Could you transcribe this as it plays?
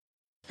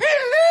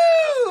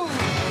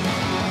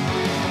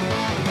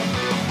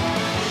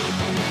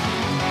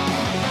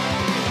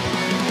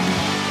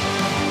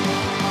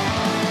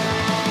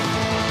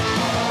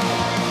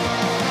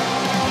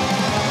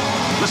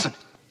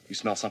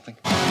smell something?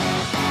 Put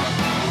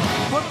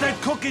that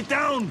cookie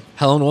down!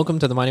 Hello and welcome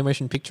to the Mighty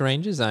Motion Picture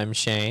Rangers. I'm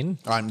Shane.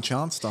 I'm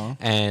Chanstar.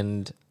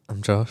 And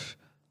I'm Josh.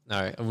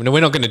 No,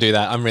 we're not going to do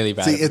that. I'm really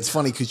bad. See, it's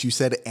funny because you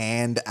said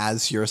 "and"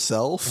 as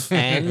yourself.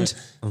 And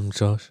I'm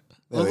Josh.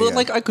 There we Well, go.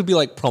 like I could be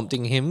like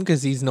prompting him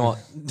because he's not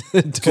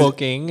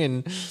talking,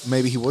 and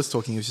Maybe he was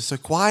talking. He was just so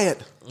quiet.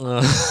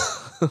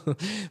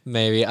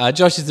 maybe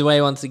Josh is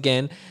away once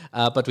again.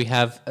 But we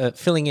have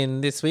filling in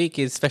this week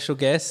is special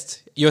guest.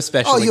 You're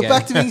special. Oh, you're again.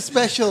 back to being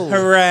special.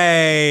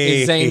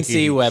 Hooray! Is Zane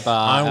C. Weber.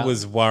 I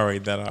was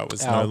worried that I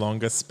was Ow. no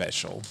longer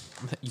special.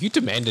 You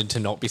demanded to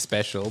not be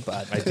special,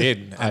 but I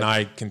did, and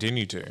I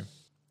continue to.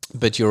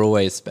 But you're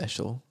always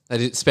special.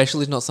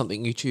 Special is not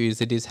something you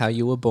choose. It is how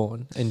you were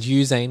born. And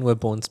you, Zane, were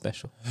born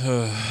special.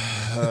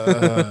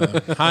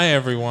 Hi,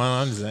 everyone.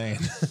 I'm Zane.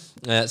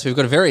 So we've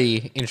got a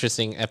very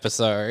interesting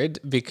episode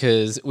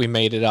because we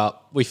made it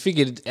up. We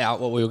figured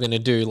out what we were going to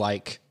do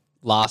like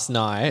last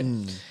night.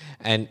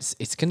 And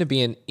it's going to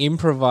be an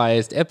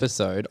improvised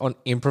episode on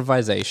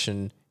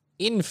improvisation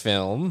in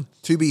film.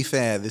 To be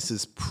fair, this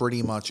is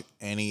pretty much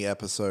any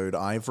episode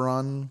I've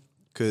run.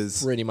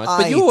 Pretty much.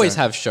 But you always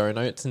have show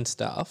notes and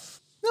stuff.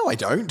 No, I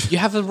don't. You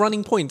have the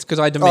running points because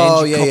I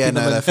demand you copy them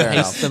and fair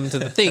paste enough. them to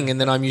the thing,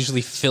 and then I'm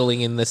usually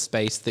filling in the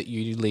space that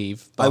you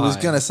leave I was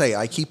behind. going to say,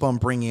 I keep on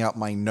bringing up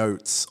my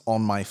notes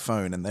on my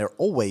phone, and they're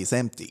always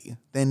empty.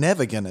 They're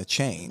never going to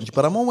change,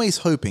 but I'm always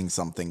hoping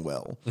something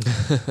will.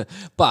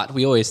 But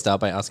we always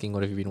start by asking,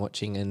 what have you been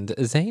watching? And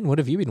Zane, what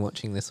have you been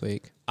watching this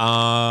week?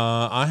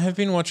 I have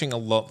been watching a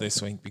lot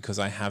this week because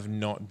I have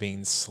not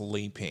been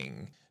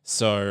sleeping.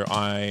 So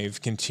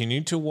I've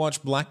continued to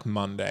watch Black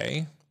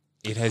Monday.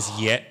 It has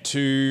yet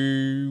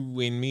to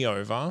win me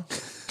over.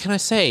 Can I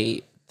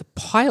say, the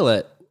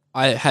pilot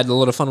I had a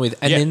lot of fun with.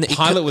 And then the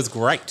pilot was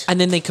great. And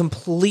then they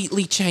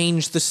completely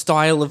changed the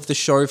style of the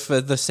show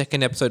for the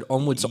second episode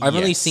onwards. So I've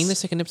only Yes. seen the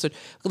second episode.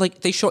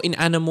 Like, they shot in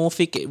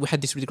anamorphic. It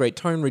had this really great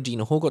tone.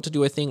 Regina Hall got to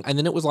do a thing. And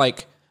then it was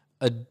like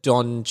a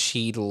Don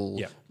Cheadle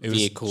it was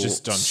vehicle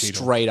just Don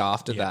Cheadle. straight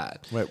after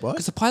that. Wait, what?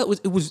 Because the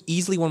pilot was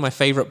easily one of my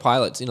favorite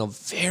pilots in a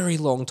very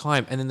long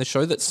time. And then the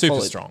show that's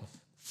Super strong.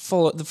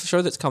 The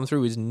show that's come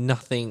through is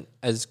nothing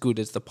as good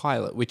as the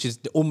pilot, which is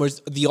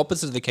almost the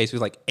opposite of the case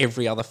with like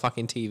every other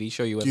fucking TV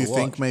show you ever Do you watch.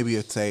 think maybe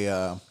it's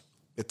a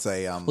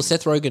Well,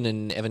 Seth Rogen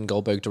and Evan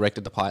Goldberg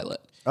directed the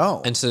pilot.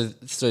 Oh. And so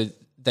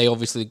they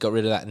obviously got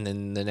rid of that, and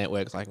then the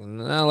network's like,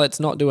 no, let's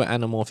not do it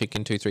anamorphic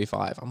in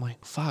 235. I'm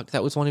like, fuck,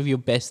 that was one of your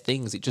best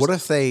things. It just what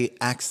if they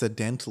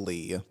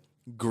accidentally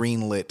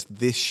greenlit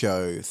this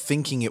show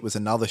thinking it was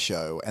another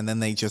show, and then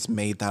they just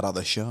made that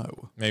other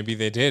show? Maybe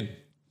they did.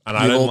 And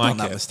We've I all don't done like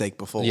that it. mistake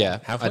before. yeah,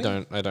 Have I we?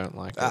 don't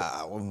like it.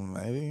 Well,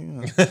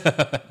 maybe.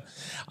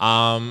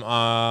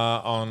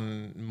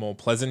 On more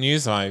pleasant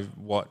news, I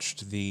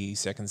watched the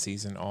second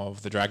season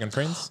of The Dragon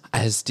Prince,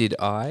 As did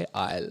I.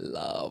 I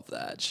love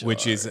that show.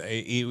 which is it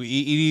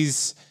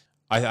is.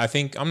 I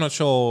think I'm not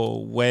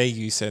sure where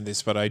you said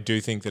this, but I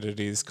do think that it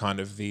is kind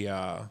of the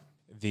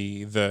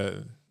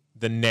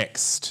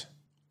next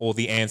or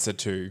the answer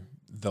to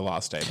The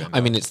Last Airbender.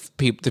 I mean, it's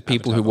the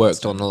people who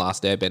worked on The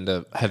Last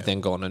Airbender have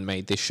then gone and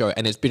made this show,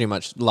 and it's pretty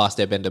much Last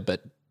Airbender,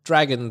 but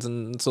dragons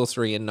and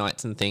sorcery and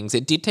knights and things.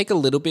 It did take a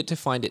little bit to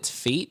find its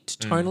feet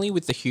tonally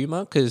with the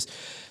humor, because.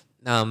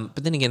 But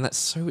then again, that's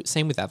so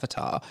same with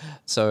Avatar.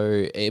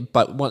 So,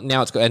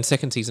 now it's got, and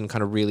second season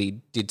kind of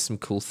really did some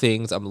cool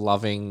things. I'm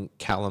loving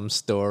Callum's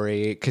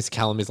story because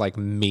Callum is like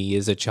me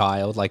as a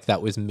child, like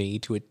that was me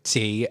to a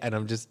T, and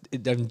I'm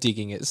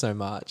digging it so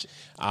much.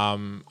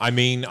 I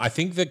mean, I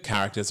think the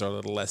characters are a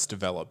little less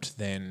developed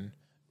than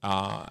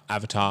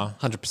Avatar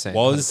 100%,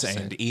 was 100%.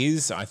 and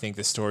is. I think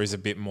the story's a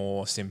bit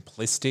more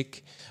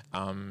simplistic.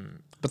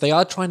 But they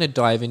are trying to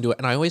dive into it,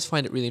 and I always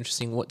find it really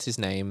interesting. What's his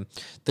name?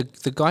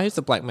 The guy who's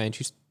the black man,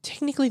 who's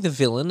technically the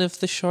villain of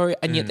the show,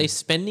 and yet they're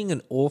spending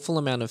an awful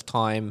amount of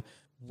time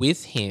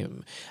with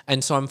him.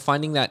 And so I'm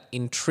finding that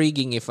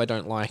intriguing if I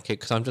don't like it,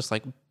 because I'm just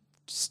like,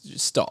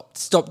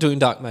 stop doing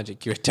dark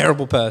magic. You're a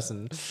terrible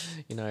person,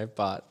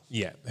 but...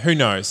 Yeah, who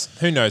knows?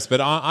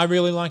 But I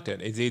really liked it.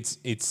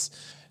 It's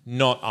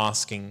not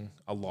asking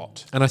a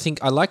lot. And I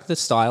think I like the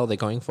style they're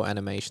going for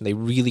animation. They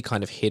really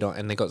kind of hit on,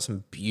 and they got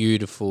some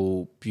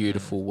beautiful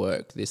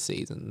work this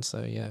season.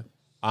 So, yeah.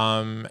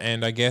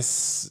 And I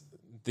guess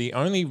the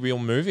only real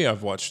movie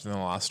I've watched in the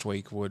last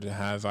week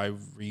I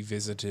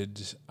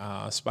revisited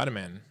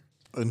Spider-Man.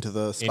 Into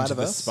the Into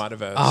the Spider-Verse?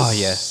 Spider-Verse. Oh,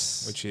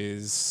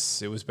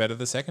 yes. It was better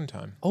the second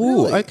time.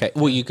 Oh, Really? okay.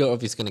 Well, you're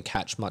obviously going to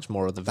catch much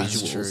more of the That's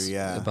visuals true,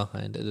 yeah.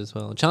 behind it as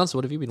well. Chance,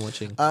 what have you been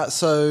watching?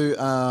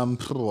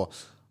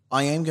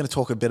 I am going to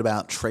talk a bit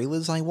about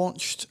trailers I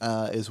watched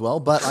as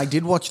well, but I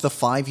did watch the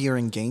 5-year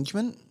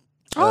engagement.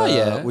 Oh,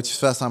 yeah. Which is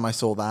the first time I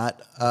saw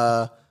that.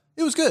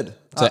 It was good.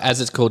 So,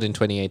 as it's called in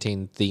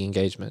 2018, The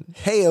Engagement.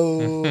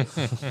 Heyo.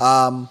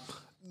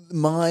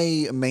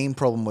 My main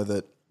problem with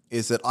it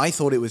is that I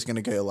thought it was going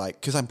to go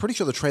like, because I'm pretty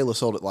sure the trailer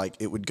sold it like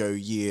it would go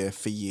year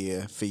for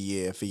year for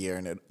year for year,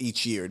 and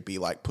each year it'd be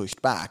like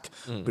pushed back.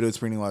 But it was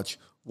pretty much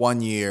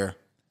 1 year,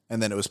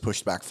 and then it was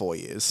pushed back 4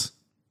 years.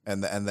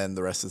 and then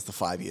the rest is the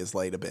 5 years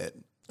later bit.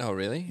 Oh,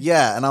 really?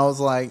 Yeah, and I was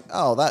like,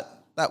 oh,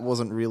 that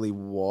wasn't really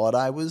what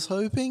I was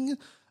hoping.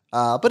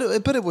 But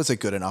it was a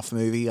good enough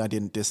movie. I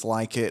didn't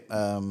dislike it.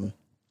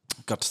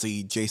 Got to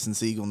see Jason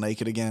Segel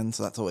naked again,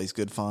 so that's always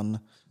good fun.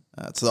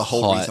 It's the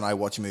whole reason I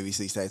watch movies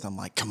these days. I'm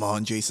like, come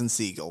on, Jason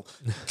Segel,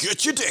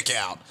 get your dick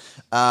out.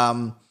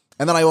 And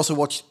then I also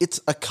watched It's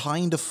a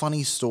Kind of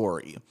Funny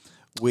Story,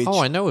 which... Oh,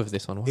 I know of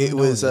this one. It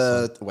was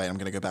wait, I'm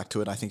going to go back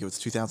to it. I think it was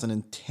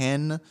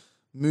 2010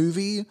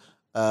 movie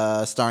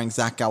starring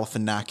Zach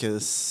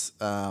Galifianakis.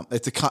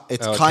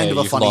 It's kind of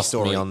a funny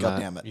story. God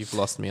damn it. You've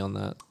lost me on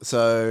that.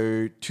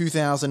 So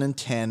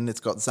 2010,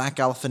 it's got Zach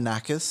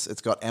Galifianakis,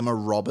 it's got Emma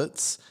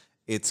Roberts,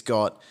 it's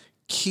got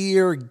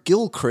Keir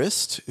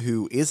Gilchrist,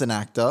 who is an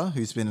actor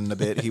who's been in a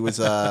bit. He was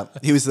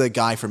the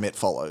guy from It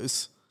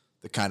Follows,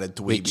 the kind of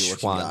dweeby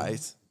looking guy.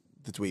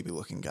 The dweeby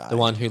looking guy. The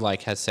one who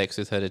like has sex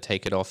with her to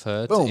take it off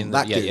her. Boom,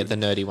 that dude. Yeah, the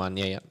nerdy one.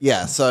 Yeah.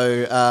 Yeah,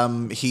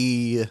 so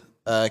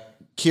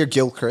Keir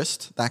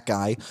Gilchrist, that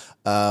guy,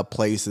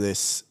 plays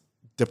this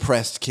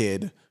depressed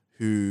kid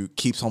who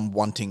keeps on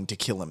wanting to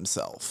kill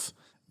himself.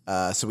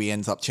 So he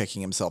ends up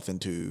checking himself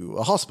into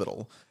a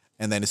hospital.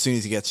 And then as soon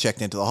as he gets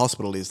checked into the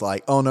hospital, he's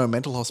like, oh no,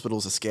 mental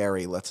hospitals are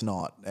scary, let's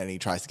not. And he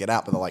tries to get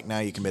out, but they're like, no,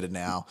 you're committed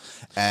now.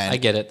 And I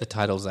get it, the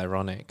title's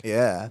ironic.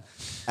 yeah.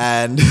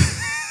 And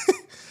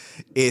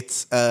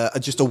it's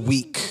just a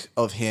week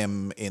of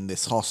him in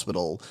this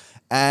hospital.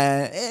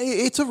 And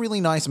it's a really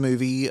nice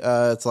movie.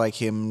 It's like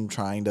him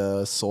trying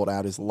to sort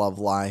out his love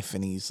life,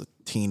 and he's a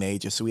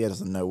teenager, so he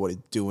doesn't know what he's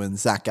doing.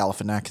 Zach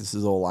Galifianakis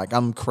is all like,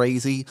 I'm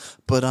crazy,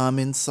 but I'm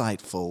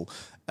insightful.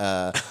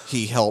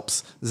 He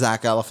helps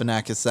Zach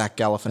Galifianakis. Zach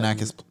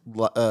Galifianakis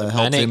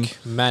helps him.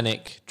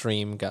 Manic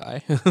dream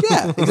guy.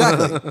 Yeah,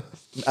 exactly.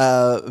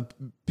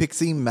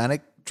 Pixie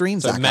Manic Dream.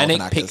 So Zach manic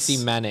Galifianakis. pixie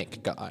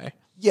manic guy.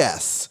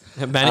 Yes.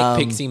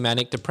 Manic pixie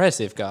manic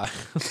depressive guy.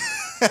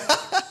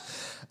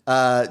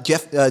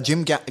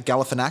 Jim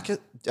Galifianakis.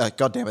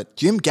 God damn it,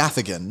 Jim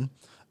Gaffigan.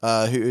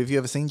 Have you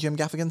ever seen Jim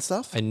Gaffigan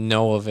stuff? I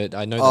know of it.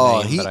 I know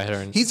the name, but I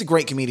don't. He's a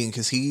great comedian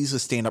because he's a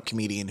stand-up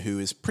comedian who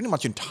is pretty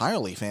much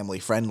entirely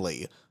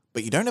family-friendly,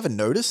 but you don't ever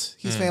notice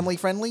he's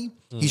family-friendly.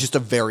 He's just a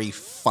very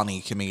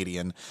funny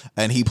comedian,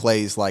 and he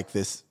plays like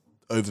this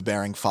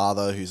overbearing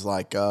father who's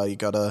like, you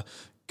gotta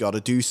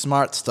do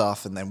smart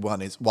stuff, and then while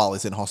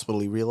he's in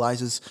hospital, he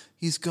realizes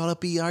he's gotta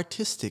be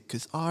artistic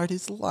because art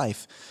is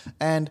life,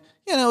 and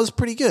it was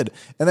pretty good.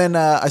 And then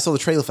I saw the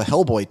trailer for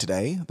Hellboy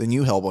today, the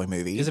new Hellboy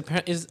movie.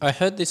 I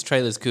heard this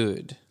trailer's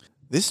good.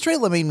 This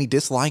trailer made me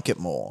dislike it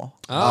more.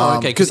 Oh,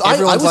 okay. Because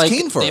I was like,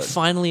 keen for it.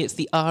 Finally, it's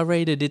the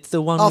R-rated. It's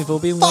the one we've all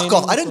been waiting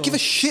fuck off. I don't for. give a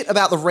shit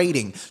about the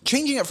rating.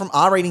 Changing it from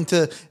R rating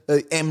to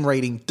M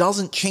rating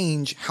doesn't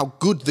change how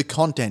good the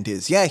content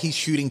is. Yeah, he's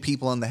shooting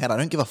people in the head. I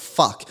don't give a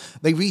fuck.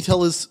 They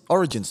retell his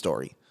origin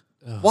story.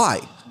 Why?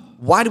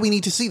 Why do we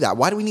need to see that?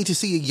 Why do we need to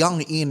see a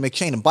young Ian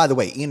McShane? And by the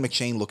way, Ian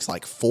McShane looks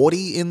like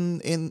 40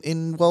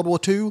 in World War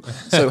II.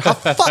 So how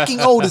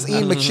fucking old is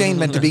Ian McShane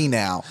meant to be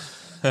now?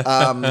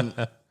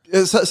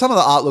 Some of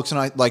the art looks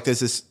like there's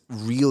this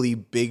really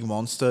big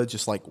monster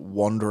just like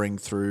wandering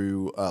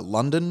through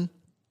London.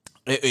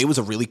 It was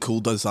a really cool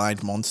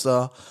designed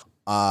monster.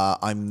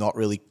 I'm not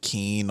really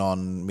keen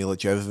on Mila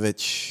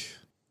Jovovich.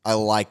 I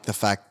like the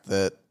fact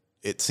that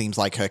it seems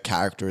like her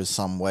character is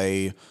some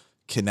way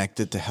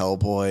connected to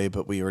Hellboy,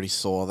 but we already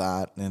saw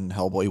that in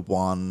Hellboy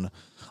 1.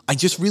 I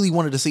just really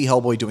wanted to see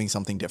Hellboy doing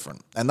something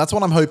different. And that's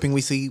what I'm hoping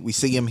we see. We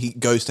see him, he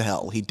goes to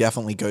hell. He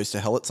definitely goes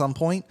to hell at some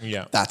point.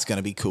 Yeah. That's going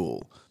to be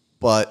cool.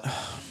 But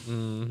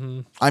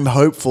I'm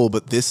hopeful,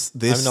 but this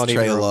I'm not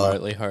trailer... even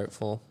remotely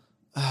hopeful.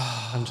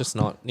 I'm just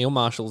not. Neil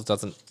Marshall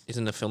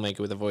isn't a filmmaker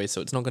with a voice, so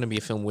it's not going to be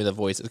a film with a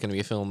voice. It's going to be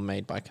a film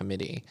made by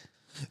committee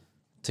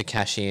to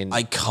cash in.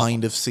 I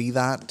kind of see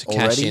that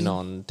already. Cash in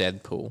on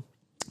Deadpool.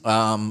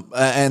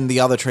 And the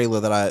other trailer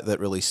that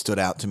really stood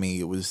out to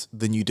me was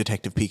the new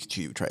Detective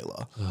Pikachu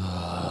trailer.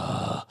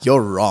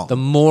 You're wrong. The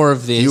more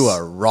of this, you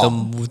are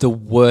wrong. The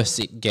worse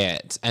it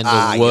gets, and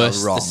the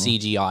worse the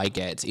CGI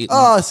gets. It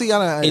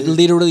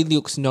literally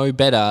looks no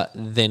better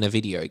than a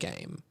video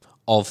game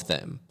of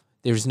them.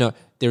 There is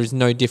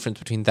no difference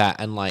between that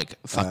and like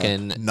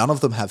fucking. None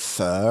of them have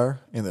fur,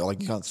 and like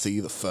you can't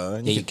see the fur,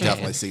 and you can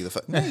definitely see the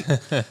fur.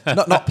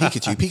 Not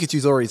Pikachu.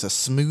 Pikachu's always a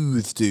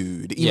smooth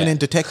dude. Even in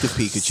Detective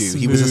Pikachu,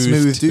 he was a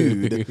smooth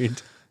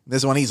dude.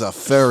 This one, he's a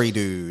furry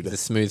dude. The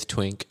smooth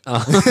twink.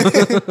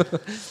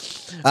 But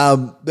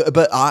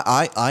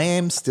I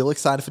am still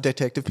excited for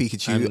Detective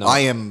Pikachu. I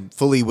am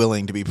fully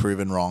willing to be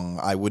proven wrong.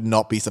 I would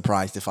not be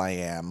surprised if I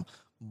am.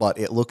 But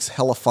it looks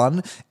hella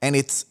fun, and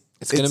it's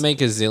going to make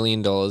 $1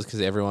 zillion because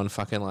everyone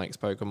fucking likes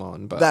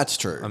Pokemon. But that's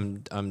true.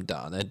 I'm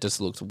done. It just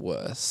looks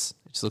worse.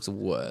 It just looks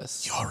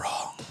worse. You're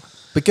wrong.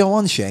 But go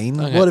on, Shane.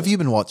 Okay. What have you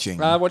been watching?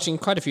 Watching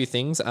quite a few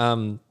things.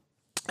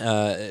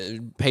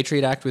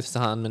 Patriot Act with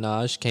Sahan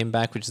Minaj came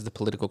back, which is the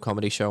political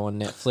comedy show on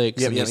Netflix.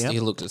 He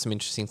looked at some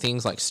interesting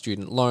things like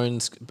student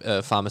loans,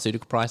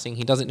 pharmaceutical pricing.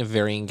 He does it in a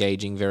very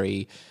engaging,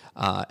 very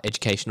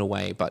educational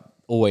way, but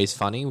always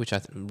funny, which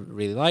I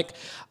really like.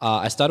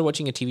 I started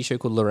watching a TV show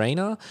called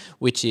Lorena,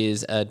 which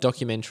is a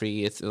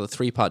documentary. It's a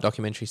 3-part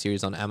documentary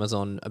series on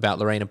Amazon about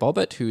Lorena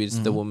Bobbitt, who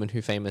is the woman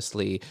who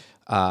famously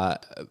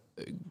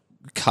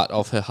cut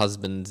off her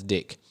husband's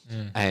dick.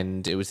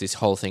 And it was this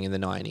whole thing in the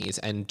 90s.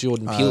 And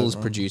Jordan Peele's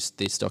produced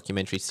this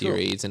documentary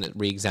series, and it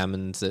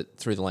re-examines it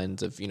through the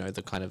lens of,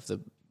 the kind of the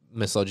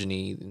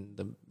misogyny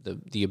and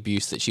the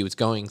abuse that she was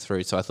going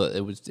through. So I thought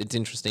it's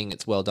interesting,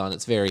 it's well done.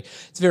 It's very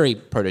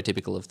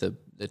prototypical of the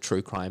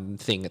true crime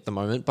thing at the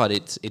moment, but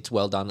it's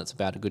well done. It's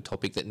about a good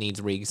topic that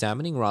needs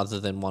re-examining rather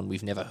than one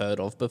we've never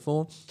heard of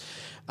before.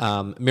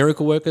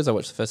 Miracle Workers, I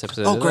watched the first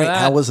episode. Oh, great.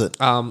 How was it?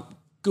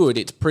 Good.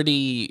 It's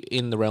pretty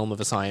in the realm of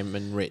a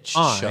Simon Rich show.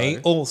 I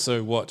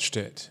also watched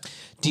it.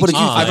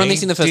 I've only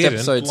seen the first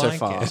episode so like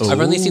far. it. I've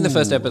only seen the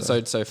first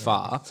episode so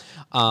far.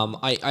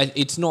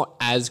 It's not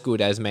as good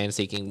as Man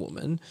Seeking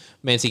Woman.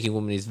 Man Seeking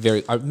Woman is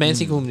Man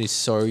Seeking Woman is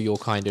so your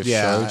kind of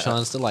show,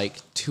 Chance, to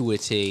to a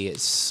T.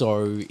 It's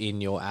so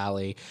in your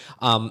alley.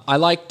 I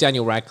like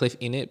Daniel Radcliffe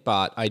in it,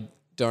 but I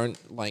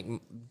don't like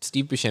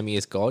Steve Buscemi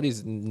as God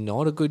is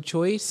not a good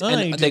choice.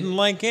 I didn't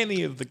like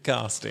any of the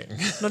casting.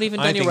 Not even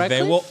I Daniel think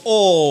Radcliffe? they were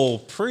all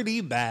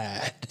pretty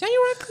bad.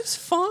 Daniel Radcliffe's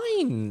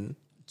fine.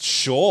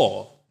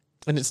 Sure.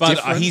 And it's But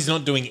different. he's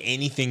not doing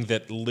anything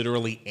that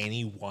literally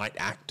any white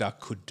actor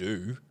could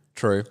do.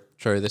 True.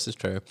 This is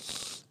true.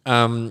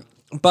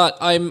 But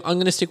I'm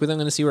going to stick with it. I'm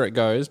going to see where it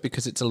goes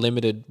because it's a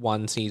limited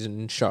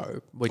 1-season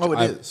show. Which It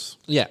is.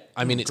 Yeah.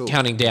 I mean, it's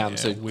counting down.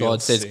 So we'll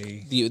God says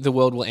see. the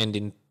world will end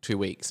in 2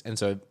 weeks. And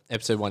so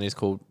episode 2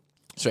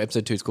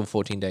 is called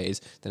 14 days.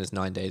 Then it's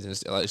 9 days. And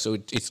so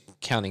it's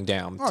counting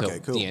down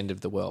till the end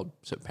of the world.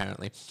 So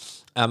apparently.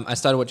 I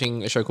started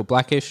watching a show called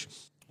Blackish,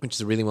 which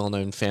is a really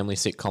well-known family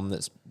sitcom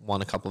that's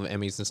won a couple of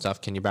Emmys and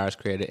stuff. Kenya Barris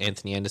created,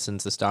 Anthony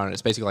Anderson's the star, and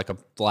it's basically like a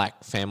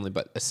black family,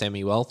 but a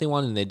semi-wealthy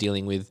one, and they're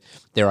dealing with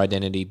their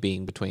identity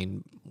being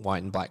between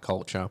white and black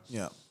culture.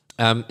 Yeah.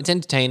 It's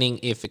entertaining,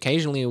 if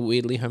occasionally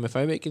weirdly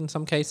homophobic in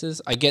some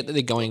cases. I get that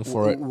they're going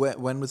for it.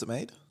 When was it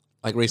made?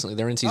 Like recently,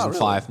 they're in season really?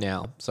 5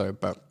 now, so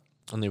but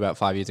only about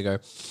 5 years ago.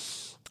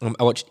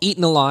 I watched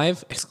Eaten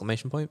Alive! !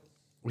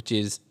 Which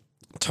is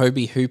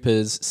Toby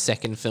Hooper's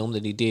second film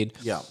that he did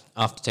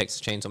after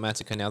Texas Chainsaw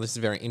Massacre. Now, this is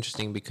very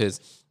interesting because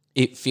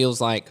it feels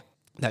like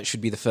that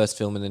should be the first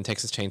film and then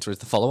Texas Chainsaw is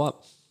the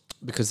follow-up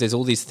because there's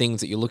all these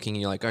things that you're looking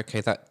and you're like,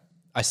 okay,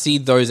 I see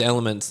those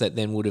elements that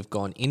then would have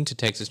gone into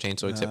Texas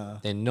Chainsaw,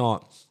 except they're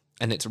not.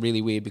 And it's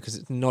really weird because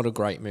it's not a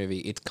great movie.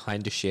 It's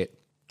kind of shit.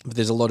 But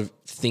there's a lot of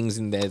things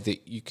in there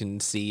that you can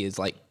see as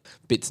like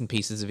bits and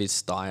pieces of his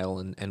style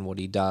and what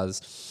he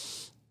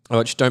does. I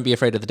watched Don't Be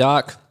Afraid of the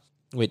Dark,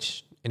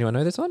 which... Anyone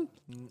know this one?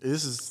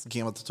 This is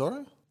Guillermo del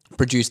Toro?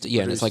 Produced it,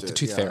 and it's like the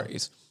Produced Tooth it,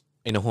 Fairies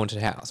in a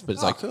haunted house, but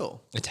it's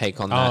cool. a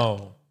take on that.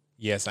 Oh,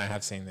 yes, I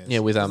have seen this. Yeah,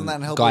 with that in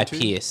Hellboy Guy 2?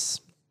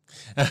 Pearce.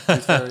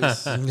 Tooth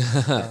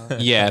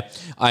Fairies. Yeah,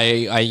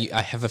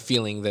 I have a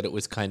feeling that it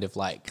was kind of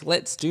like,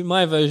 let's do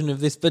my version of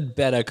this, but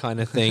better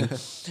kind of thing.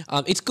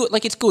 It's good.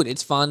 Like, it's good.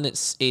 It's fun.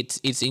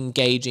 It's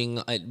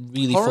engaging. It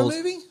really Horror falls.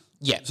 movie?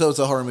 Yeah. So it's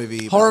a horror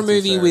movie. Horror about the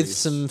movie with fairies.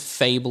 some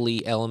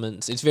fable-y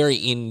elements. It's very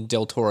in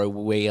Del Toro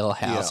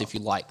wheelhouse if you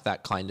like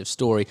that kind of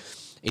story.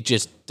 It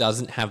just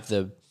doesn't have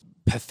the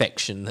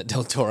perfection that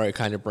Del Toro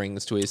kind of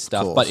brings to his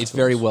stuff, but it's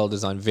very well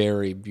designed,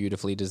 very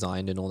beautifully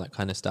designed and all that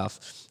kind of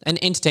stuff.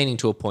 And entertaining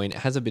to a point.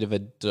 It has a bit of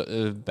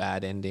a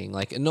bad ending.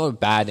 Like, not a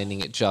bad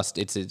ending, it's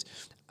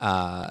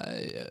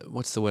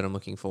what's the word I'm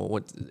looking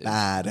for?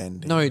 Bad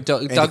ending. No,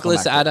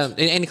 Douglas Adams.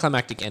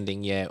 Anticlimactic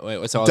ending, yeah.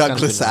 So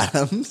Douglas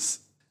Adams.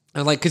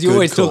 And like, because you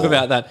always talk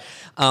about that.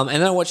 And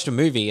then I watched a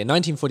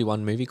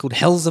 1941 movie called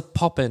Hell's a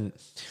Poppin',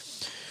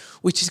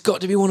 which has got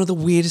to be one of the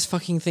weirdest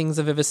fucking things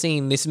I've ever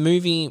seen. This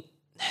movie,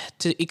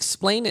 to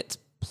explain its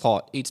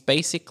plot, it's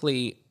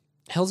basically,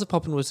 Hell's a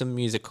Poppin' was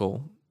a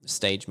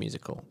stage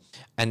musical.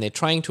 And they're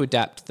trying to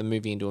adapt the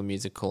movie into a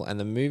musical. And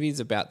the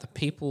movie's about the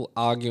people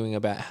arguing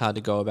about how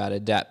to go about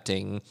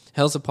adapting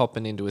Hell's a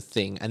Poppin' into a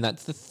thing. And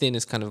that's the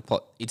thinnest kind of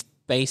plot. It's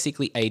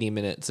basically 80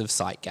 minutes of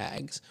sight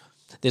gags.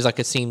 There's like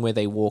a scene where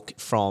they walk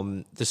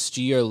from the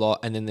studio lot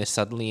and then they're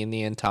suddenly in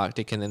the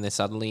Antarctic and then they're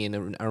suddenly in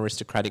an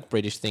aristocratic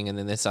British thing and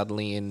then they're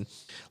suddenly in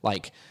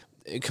like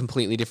a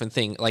completely different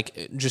thing.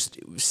 Like just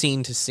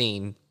scene to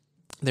scene.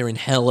 They're in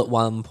hell at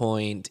one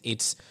point.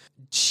 It's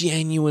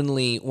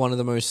genuinely one of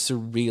the most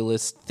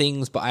surrealist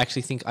things, but I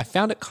actually think I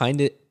found it kind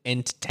of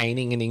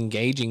entertaining and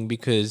engaging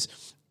because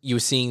you were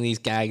seeing these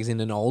gags in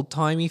an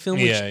old-timey film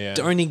which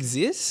don't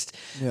exist.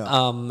 Yeah.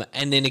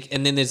 And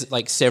then there's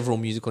like several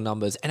musical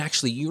numbers. And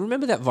actually, you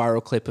remember that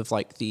viral clip of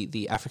like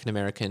the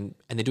African-American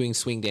and they're doing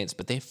swing dance,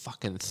 but they're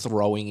fucking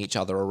throwing each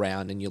other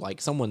around and you're like,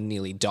 someone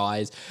nearly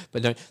dies.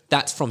 But no,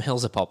 that's from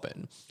Hell's a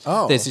Poppin'.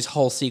 Oh. There's this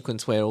whole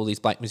sequence where all these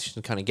black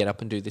musicians kind of get up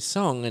and do this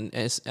song.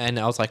 And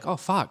I was like, oh,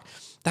 fuck.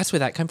 That's where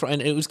that came from.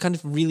 And it was kind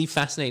of really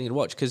fascinating to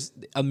watch because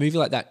a movie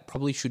like that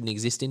probably shouldn't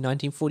exist in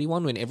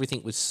 1941 when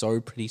everything was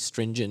so pretty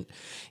stringent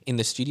in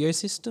the studio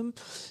system.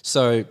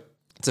 So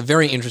It's a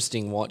very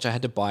interesting watch. I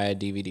had to buy a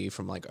DVD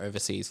from like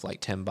overseas for like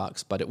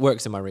 $10, but it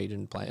works in my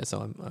region player,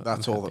 so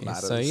That's I'm all that happy.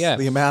 matters. So yeah,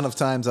 The amount of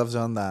times I've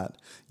done that.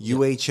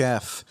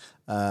 UHF.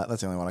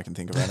 That's the only one I can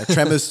think of right now.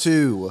 Tremors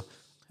 2.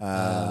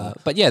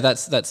 but yeah,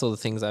 that's all the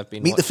things I've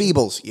been. Meet the watching.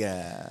 Feebles.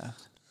 Yeah.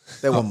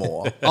 There were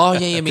more. Oh yeah,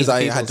 Meet Because the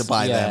I had to Feebles.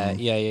 buy yeah, them.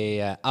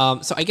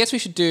 Yeah. So I guess we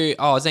should do.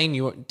 Oh, Zane,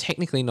 you're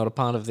technically not a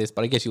part of this,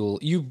 but I guess you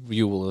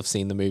will have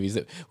seen the movies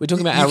that we're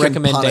talking about. You Our can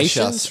punish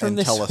recommendations us from and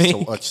this tell us week. to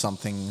watch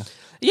something.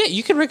 Yeah,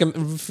 you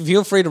can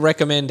feel free to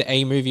recommend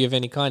a movie of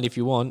any kind if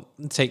you want.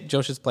 Take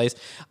Josh's place.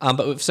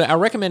 So our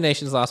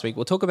recommendations last week.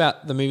 We'll talk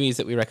about the movies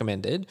that we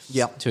recommended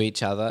Yep. to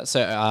each other. So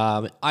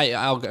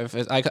I'll go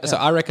first. So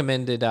I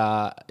recommended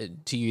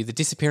to you The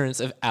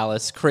Disappearance of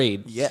Alice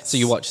Creed. Yes. So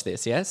you watched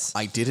this, yes?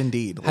 I did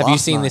indeed. Have you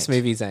Last seen this night.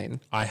 movie, Zane?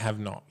 I have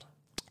not.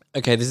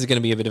 Okay, this is going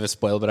to be a bit of a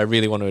spoil, but I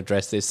really want to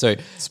address this. So,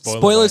 Spoiler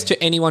spoilers away.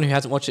 to anyone who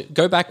hasn't watched it.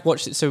 Go back,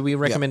 watch it. So we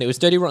recommend it was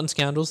Dirty Rotten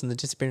Scoundrels and The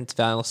Disappearance of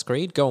Alice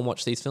Creed. Go and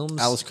watch these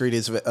films. Alice Creed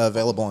is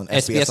available on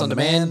SBS on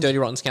demand. Dirty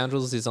Rotten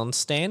Scoundrels is on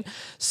Stan.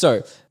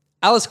 So,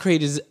 Alice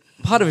Creed is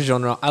part of a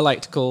genre I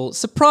like to call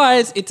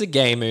surprise. It's a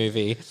gay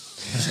movie.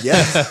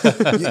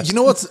 Yes. You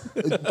know what's?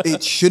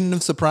 It shouldn't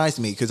have surprised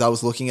me because I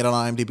was looking at it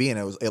on IMDb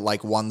and it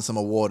like won some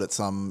award at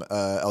some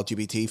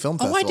LGBT film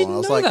festival. I didn't and I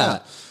was know like,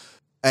 that.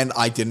 And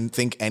I didn't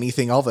think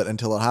anything of it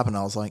until it happened.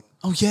 I was like,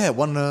 oh yeah, it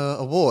won an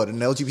award at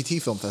an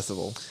LGBT film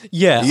festival.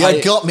 Yeah,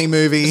 You got me,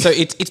 movie. So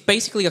it's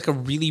basically like a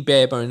really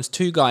bare bones.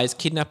 Two guys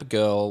kidnap a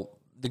girl.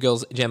 The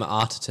girl's Gemma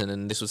Arterton,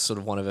 and this was sort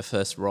of one of her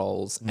first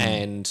roles.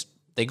 And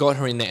they got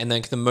her in there, and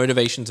then the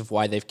motivations of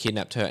why they've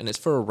kidnapped her, and it's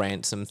for a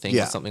ransom thing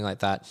Yeah. or something like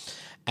that.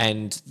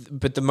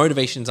 But the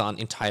motivations aren't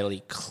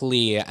entirely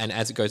clear. And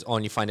as it goes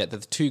on, you find out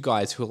that the two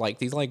guys who are like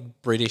these like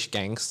British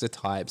gangster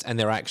types, and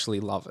they're actually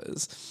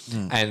lovers.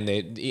 And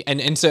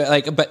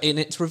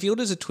it's revealed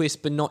as a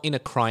twist, but not in a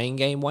crying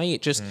game way.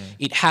 It just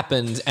it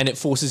happens, and it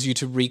forces you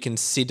to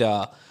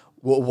reconsider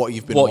what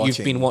you've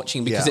been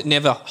watching because Yeah.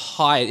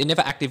 it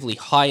never actively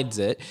hides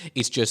it.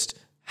 It's just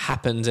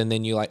happens, and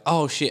then you're like,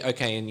 oh shit,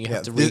 okay, and you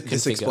have to reconfigure.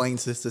 This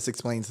explains this. This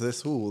explains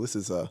this. Ooh, this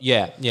is a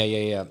Yeah.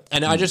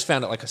 And I just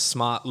found it like a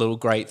smart little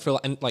great thriller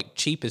and like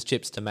cheap as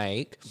chips to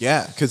make.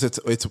 yeah, because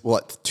it's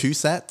what 2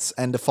 sets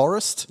and a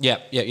forest. Yeah.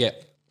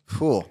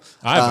 Cool.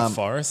 I have a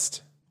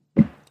forest.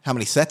 How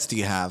many sets do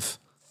you have?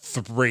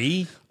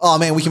 3. Oh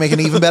man, we can make an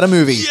even better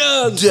movie.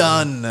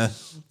 Done.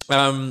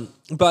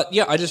 But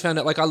yeah, I just found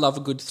it like I love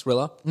a good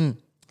thriller.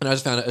 And I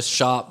just found it as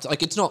sharp.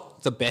 Like it's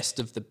not the best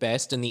of the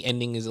best, and the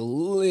ending is a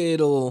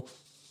little.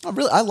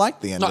 I like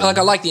the ending. Not like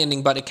I like the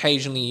ending, but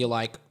occasionally you're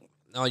like,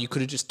 oh, you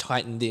could have just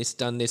tightened this,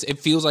 done this. It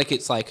feels like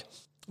it's like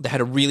they had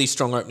a really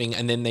strong opening,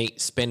 and then they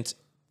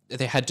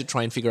had to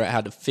try and figure out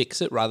how to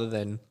fix it rather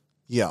than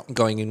Yeah.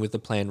 going in with the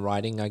plan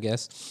writing, I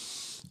guess.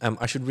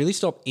 I should really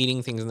stop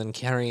eating things and then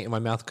carrying it in my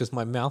mouth because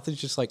my mouth is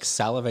just like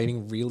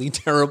salivating really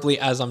terribly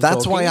as I'm That's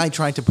talking. why I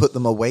tried to put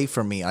them away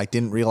from me. I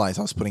didn't realize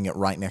I was putting it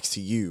right next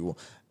to you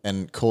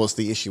and caused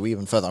the issue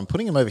even further. I'm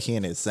putting him over here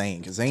near Zane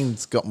because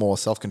Zane's got more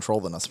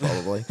self-control than us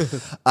probably.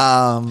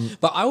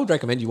 But I would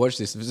recommend you watch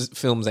this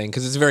film, Zane,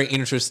 because it's very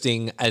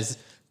interesting as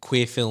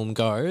queer film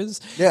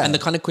goes. Yeah. And the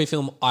kind of queer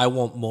film I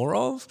want more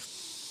of.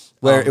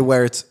 where it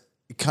there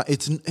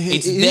isn't and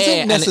it's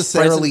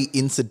necessarily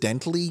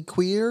incidentally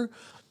queer.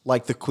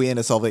 Like the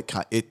queerness of it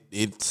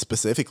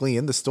specifically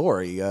in the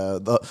story.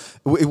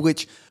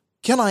 Which,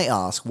 can I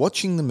ask,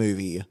 watching the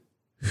movie,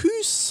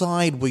 whose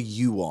side were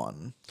you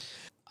on?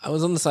 I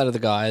was on the side of the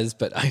guys,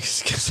 but I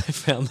guess I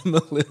found them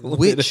a little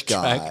Which bit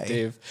guy?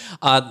 attractive.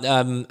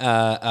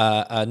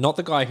 Not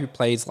the guy who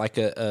plays like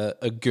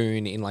a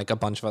goon in like a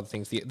bunch of other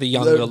things. The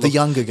younger, The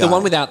younger guy. the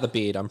one without the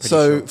beard. I'm pretty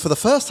So sure. for the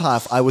first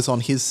half, I was on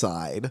his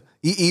side.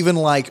 Even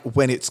like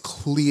when it's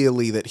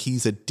clearly that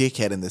he's a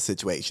dickhead in this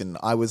situation,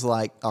 I was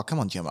like, "Oh, come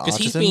on, Gemma Because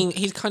Arterton."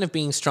 he's kind of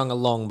being strung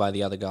along by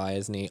the other guy,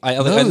 isn't he?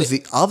 No,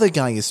 the other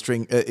guy is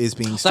being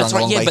strung That's right.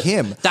 along Yeah, by but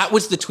him. that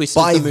was the twist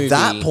By of the movie.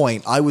 that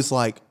point, I was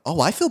like, "Oh,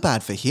 I feel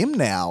bad for him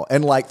now."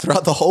 And like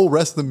throughout the whole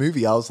rest of the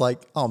movie, I was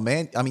like, "Oh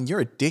man, I mean,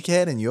 you're a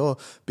dickhead and you're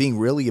being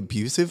really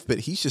abusive, but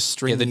he's just yeah,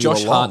 stringing the you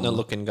Josh along." Hartnett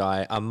looking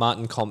guy,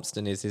 Martin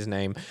Compston is his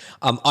name.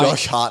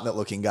 Josh Hartnett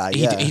looking guy.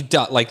 He, Yeah, he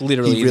does like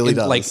literally. He really in,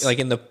 does. Like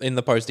in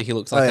the poster, he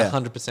looks like yeah.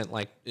 100%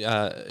 like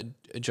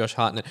Josh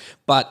Hartnett.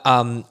 But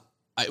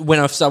when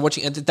I started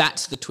watching,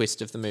 that's the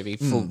twist of the movie.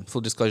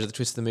 Full disclosure: the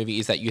twist of the movie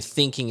is that you're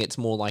thinking it's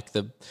more like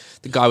the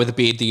guy with the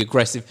beard, the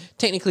aggressive,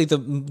 technically the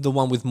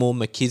one with more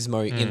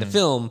machismo in the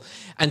film.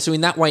 And so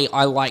in that way,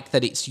 I like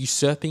that it's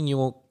usurping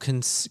your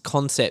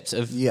concepts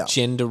of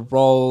gender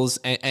roles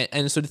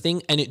and sort of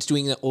thing, and it's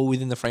doing it all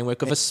within the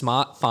framework of a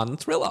smart, fun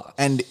thriller.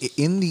 And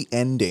in the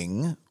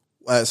ending,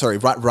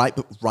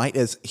 right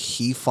as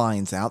he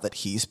finds out that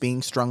he's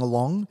being strung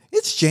along,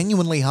 it's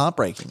genuinely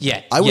heartbreaking.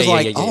 Yeah. I was Yeah,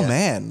 like, yeah, oh yeah.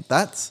 man,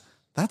 that's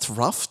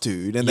rough,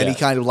 dude. And then he Yeah.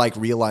 kind of like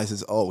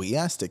realizes, oh, he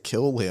has to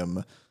kill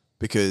him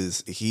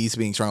because he's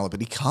being strung along,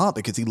 but he can't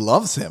because he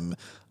loves him.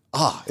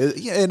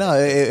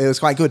 It was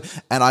quite good.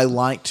 And I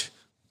liked,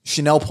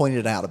 Chanel pointed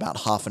it out about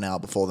half an hour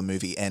before the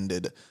movie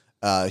ended.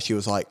 She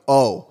was like,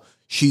 oh,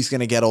 she's going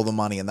to get all the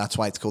money, and that's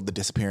why it's called The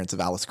Disappearance of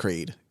Alice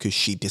Creed, because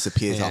she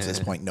disappears after this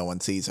point. No one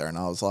sees her. And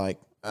I was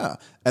like, oh.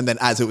 And then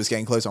as it was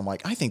getting closer, I'm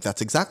like, I think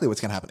that's exactly what's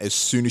going to happen. As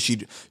soon as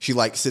she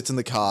like sits in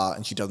the car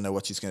and she doesn't know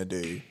what she's going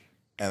to do,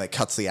 and it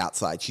cuts the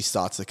outside, she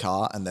starts the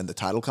car, and then the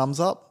title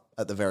comes up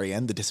at the very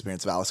end, The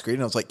Disappearance of Alice Creed.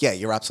 And I was like, yeah,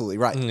 you're absolutely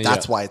right.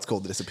 That's why it's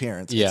called The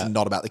Disappearance. Yeah. It's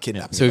not about the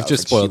kidnapping. So we've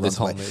just she spoiled this runs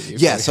whole away. movie.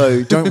 Yeah,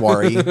 so don't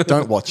worry.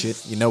 Don't watch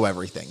it. You know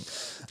everything.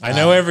 I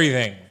know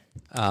everything.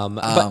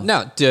 But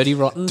no, Dirty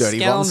Rotten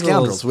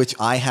Scoundrels, which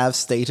I have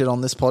stated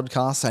on this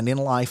podcast and in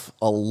life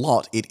a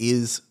lot. It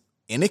is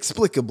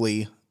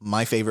inexplicably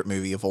my favorite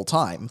movie of all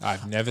time.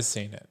 I've never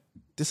seen it.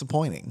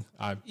 Disappointing.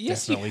 I've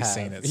Yes, you definitely have.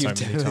 seen it You've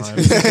so many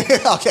definitely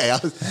times. Okay, I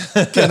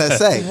was gonna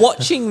say.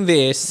 Watching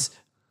this,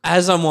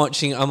 as I'm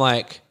watching, I'm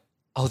like,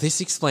 oh,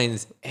 this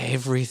explains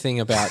everything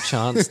about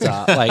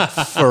Chanstar, like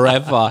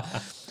forever.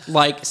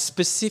 Like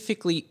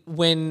specifically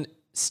when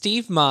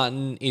Steve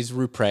Martin is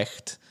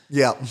Ruprecht,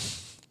 Yeah.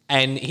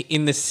 and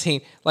in the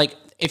scene, like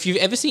if you've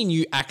ever seen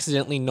you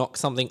accidentally knock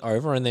something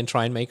over and then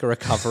try and make a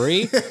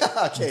recovery,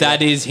 that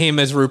is him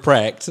as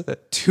Ruprecht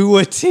to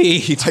a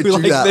T. To I do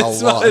like that a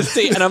this lot. one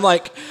scene. And I'm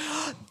like,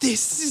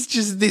 this is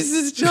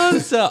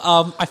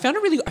Chanstar. I found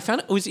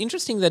it was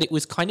interesting that it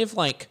was kind of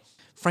like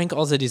Frank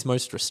Oz at his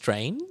most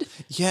restrained.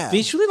 Yeah.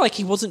 Visually, like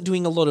he wasn't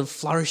doing a lot of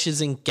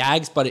flourishes and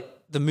gags, but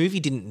the movie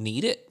didn't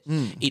need it.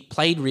 It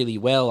played really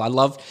well. I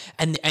loved,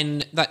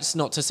 and that's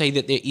not to say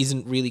that there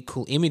isn't really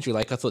cool imagery.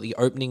 Like I thought the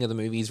opening of the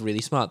movie is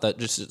really smart. That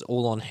just is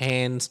all on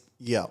hands.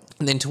 Yeah.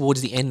 And then towards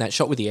the end, that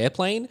shot with the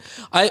airplane.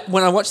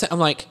 When I watched that, I'm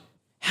like,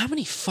 how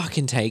many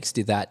fucking takes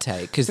did that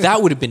take? Because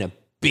that would have been a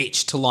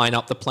bitch to line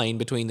up the plane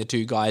between the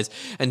two guys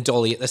and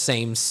dolly at the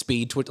same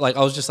speed. Like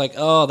I was just like,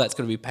 oh, that's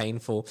going to be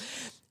painful.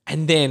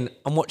 And then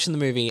I'm watching the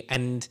movie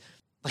and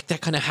like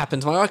that kind of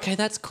happens. I'm like, okay,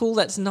 that's cool.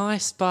 That's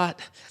nice. But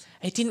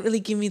it didn't really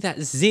give me that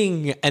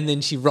zing. And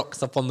then she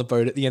rocks up on the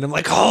boat at the end. I'm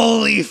like,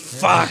 holy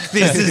fuck,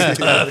 this is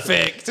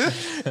perfect.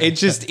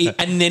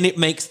 And then it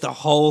makes the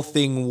whole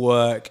thing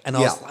work. And I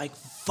was like,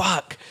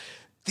 fuck,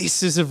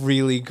 this is a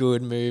really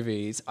good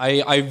movie.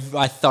 I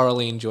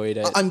thoroughly enjoyed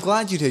it. I'm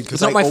glad you did.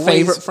 It's not my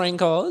favorite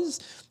Frank Oz.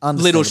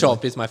 Little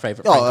Shop is my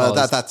favorite Frank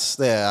Oz. That's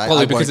there.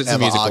 Probably I because won't it's a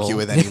ever musical. argue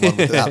with anyone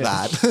about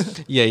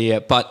that. Yeah.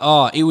 But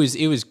it was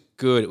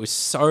good. It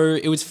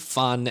was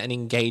fun and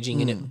engaging,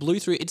 and it blew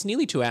through. It's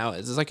nearly 2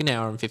 hours. It's like an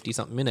hour and 50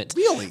 something minutes.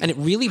 Really? And it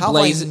really How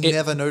blows. have I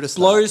never noticed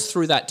that? blows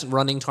through that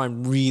running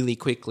time really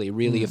quickly,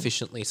 really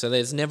efficiently. So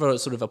there's never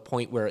sort of a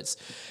point where it's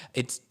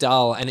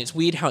dull. And it's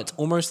weird how it's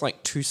almost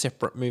like two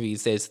separate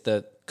movies. There's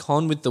the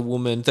con with the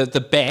woman,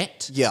 the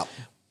bet. Yeah.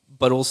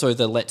 But also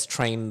the let's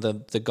train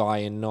the guy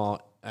and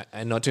not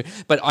to.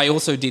 But I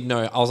also did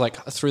know, I was like,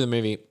 through the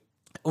movie,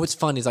 what's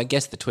fun is I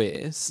guess the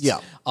twist. Yeah.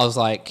 I was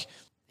like,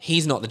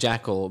 he's not the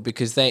jackal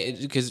because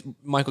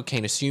Michael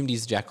Caine assumed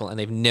he's the jackal and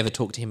they've never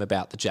talked to him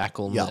about the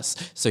jackalness.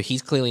 Yeah. So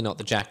he's clearly not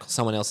the jackal.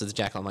 Someone else is the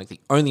jackal. I'm like, the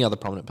only other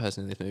prominent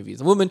person in this movie is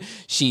a woman.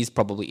 She's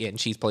probably it and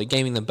she's probably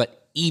gaming them.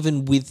 But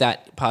even with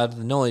that part of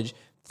the knowledge,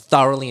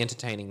 thoroughly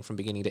entertaining from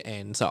beginning to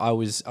end. So I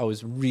was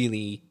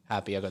really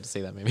happy I got to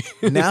see that movie.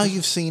 Now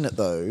you've seen it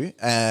though,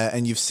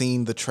 and you've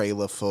seen the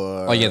trailer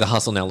for. Oh yeah, The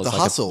Hustle now looks The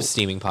like Hustle. a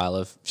steaming pile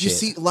of shit. You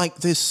see, like,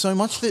 there's so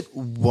much that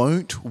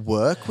won't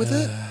work with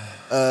it.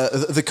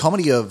 The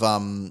comedy of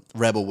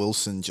Rebel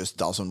Wilson just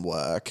doesn't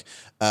work.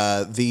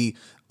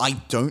 I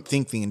don't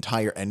think the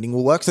entire ending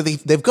will work. So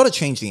they've got to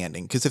change the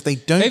ending because if they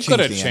don't, They've got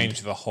to the change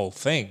end, the whole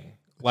thing.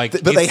 Like,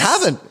 but they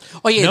haven't.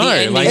 Oh yeah, No, the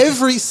ending. like-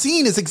 Every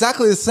scene is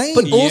exactly the same.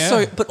 But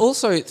Yeah.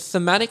 also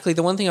thematically,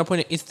 the one thing I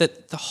pointed is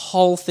that the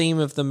whole theme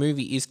of the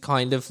movie is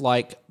kind of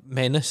like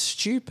men are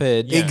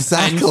stupid, Yeah.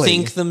 Exactly. and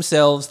think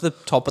themselves the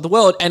top of the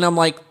world. And I'm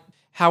like,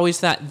 how is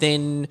that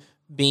then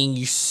being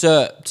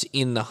usurped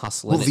in The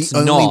Hustle? Well, And the it's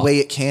only not. way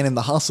it can in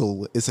The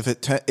Hustle is if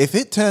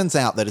it turns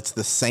out that it's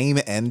the same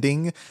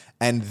ending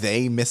and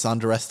they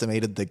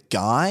misunderestimated the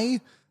guy.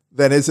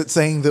 Then is it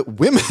saying that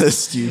women are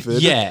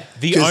stupid? Yeah.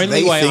 The 'Cause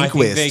only they way I think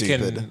we're they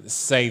stupid. can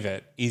save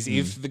it is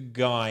if the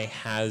guy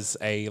has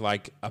a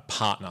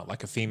partner,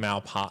 like a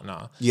female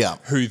partner, Yeah.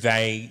 who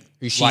they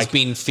Who she's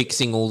been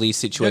fixing all these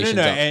situations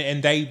no, up.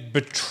 and they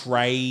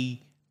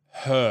betray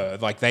her,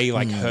 like they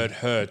hurt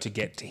her to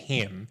get to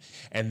him,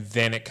 and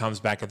then it comes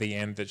back at the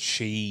end that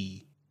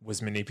she was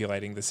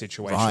manipulating the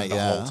situation Right, the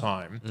yeah. whole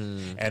time,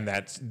 and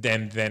that's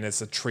then it's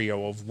a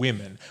trio of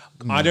women.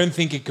 I don't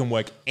think it can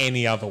work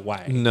any other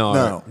way.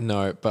 No.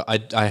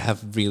 But I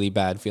have really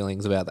bad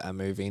feelings about that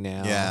movie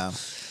now. Yeah.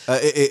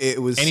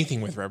 It was Anything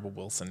with Rebel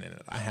Wilson in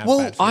it, I have. Well,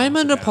 bad I'm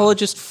feelings an about.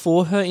 apologist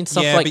for her in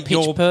stuff Yeah, like but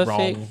Pitch you're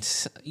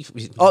Perfect.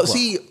 Oh,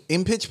 see,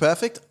 in Pitch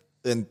Perfect,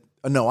 and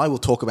no, I will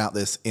talk about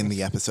this in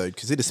the episode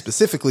because it is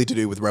specifically to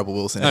do with Rebel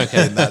Wilson.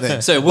 Okay. In that thing.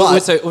 So,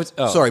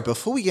 But- sorry,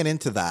 before we get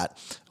into that,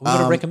 What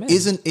would I recommend?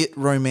 Isn't it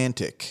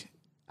romantic?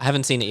 I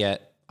haven't seen it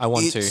yet. I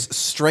want It's to.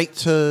 straight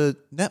to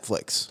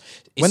Netflix.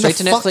 It's When the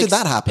straight to fuck Netflix. did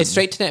that happen? It's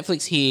straight to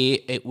Netflix here.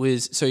 It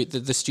was so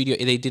the studio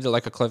they did it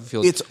like a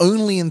Cloverfield. It's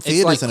only in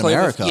theaters in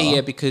America. Yeah,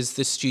 because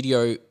the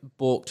studio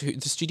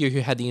who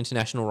had the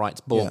international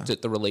rights balked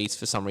at the release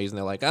for some reason.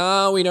 They're like,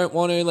 we don't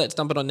want to. Let's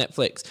dump it on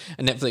Netflix.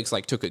 And Netflix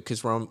like took it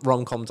because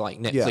rom-com's like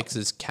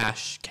Netflix's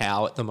cash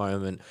cow at the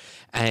moment.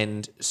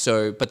 And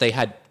so, but they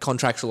had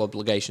contractual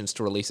obligations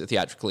to release it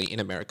theatrically in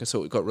America.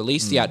 So it got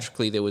released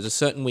theatrically. There was a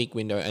certain week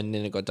window, and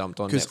then it got dumped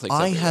on Netflix.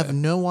 I have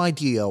no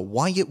idea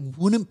why it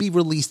wouldn't be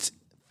released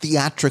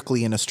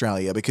theatrically in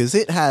Australia, because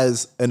it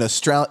has an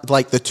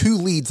like the two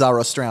leads are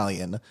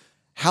Australian.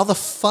 How the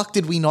fuck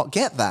did we not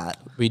get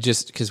that? We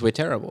just because we're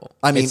terrible.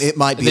 I mean, it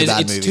might be a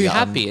bad movie. It's too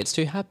happy. It's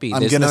too happy. I'm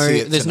There's gonna no, see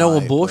it there's no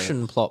tonight,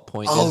 abortion plot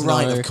point. Oh, There's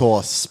right, no of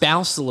course.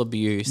 spousal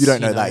abuse. You don't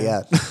know that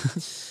yet.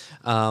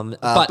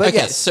 But okay,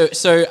 yes.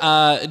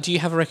 so do you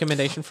have a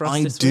recommendation for us?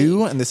 I this do,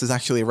 week? and this is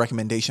actually a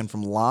recommendation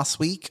from last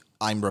week.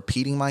 I'm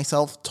repeating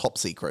myself. Top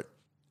Secret.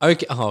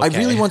 Okay. I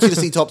really want you to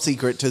see Top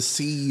Secret to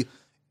see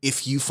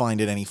if you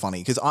find it any funny,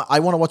 because I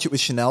want to watch it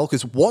with Chanel,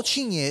 because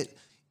watching it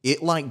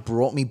like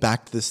brought me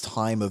back to this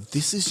time of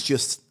this is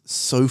just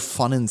so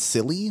fun and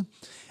silly,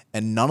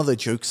 and none of the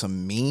jokes are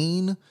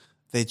mean.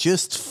 They're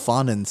just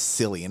fun and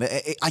silly, and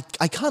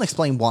I can't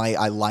explain why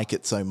I like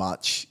it so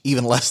much,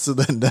 even less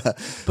than.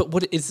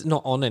 But it's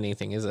not on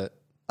anything, is it?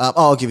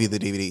 I'll give you the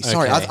DVD.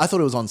 Sorry, Okay. I thought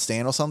it was on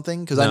Stan or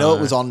something, because I know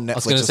it was on Netflix. I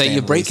was going to or say Stan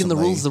you're breaking the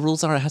recently. rules. The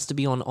rules are it has to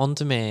be on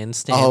demand,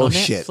 Stan, Oh, on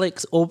shit.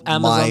 Netflix or My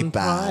Amazon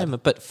bad. Prime.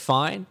 But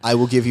fine. I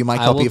will give you my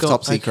I will copy of go-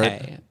 Top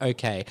Secret.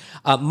 Okay.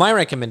 My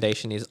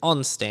recommendation is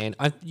on Stan.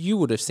 You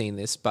would have seen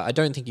this, but I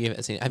don't think you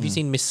have seen it. Have you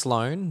seen Miss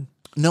Sloane?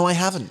 No, I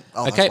haven't.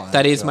 Oh, Okay, that's fine.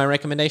 that is Yeah. my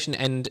recommendation,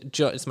 and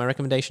it's my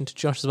recommendation to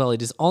Josh as well.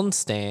 It is on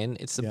Stan.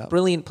 It's a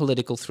brilliant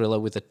political thriller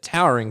with a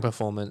towering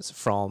performance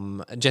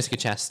from Jessica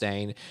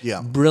Chastain.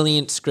 Yeah.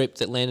 Brilliant script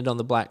that landed on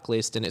the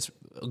blacklist, and it's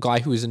a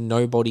guy who was a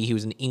nobody. He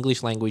was an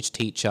English language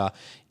teacher,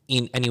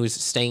 and he was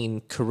staying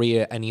in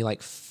Korea, and he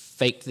like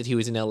faked that he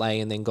was in LA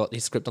and then got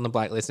his script on the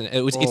blacklist, and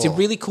it's a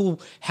really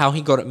cool how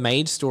he got it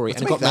made story, and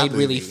it make got that made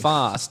really movie.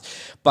 fast.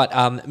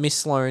 But Miss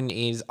Sloane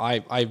is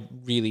I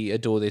really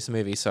adore this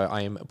movie, so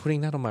I am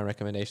putting that on my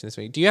recommendation this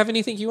week. Do you have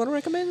anything you want to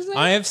recommend? Zane?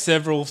 I have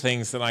several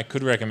things that I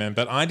could recommend,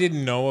 but I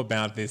didn't know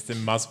about this. It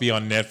must be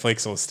on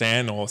Netflix or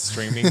Stan or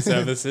streaming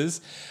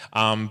services.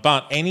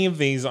 But any of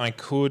these I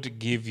could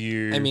give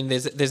you. I mean,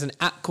 there's an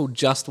app called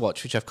Just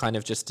Watch, which I've kind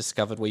of just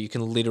discovered, where you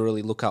can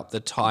literally look up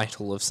the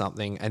title of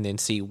something and then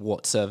see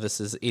what services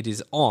it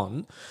is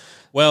on.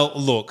 Well,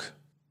 look,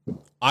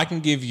 I can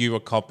give you a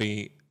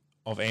copy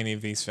of any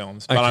of these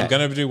films, but I'm Okay.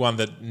 going to do one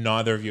that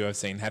neither of you have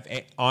seen. Have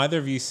either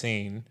of you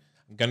seen?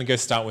 I'm going to go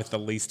start with the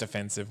least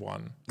offensive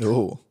one.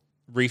 Ooh.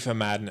 Reefer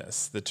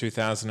Madness, the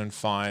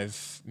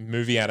 2005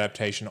 movie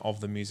adaptation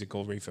of the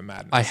musical Reefer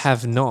Madness. I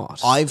have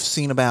not. I've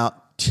seen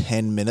about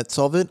 10 minutes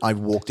of it. I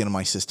walked into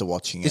my sister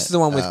watching it. This is the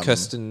one with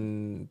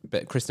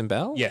Kristen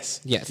Bell?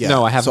 Yes. Yes. Yeah.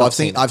 No, I have so not I've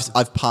seen. it.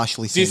 I've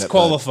partially seen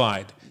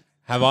Disqualified.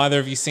 Have either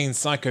of you seen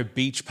Psycho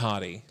Beach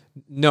Party?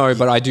 No,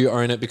 but I do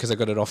own it because I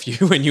got it off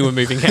you when you were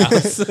moving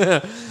house.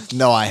 it.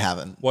 No, I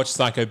haven't. Watch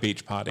Psycho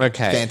Beach Party.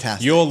 Okay.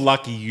 Fantastic. You're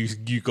lucky you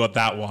got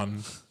that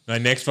one. My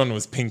next one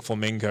was Pink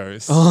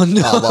Flamingos. Oh,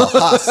 no. Oh,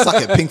 well,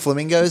 suck it. Pink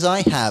Flamingos,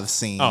 I have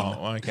seen.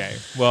 Oh, okay.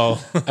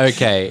 Well,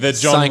 Okay. the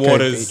John Psycho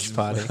Waters Beach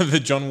Party. the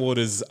John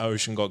Waters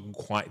ocean got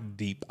quite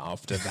deep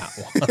after that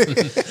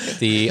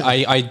one.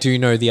 I do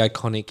know the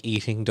iconic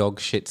eating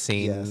dog shit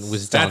scene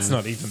was done. That's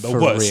not even the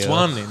for worst real.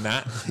 one in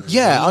that.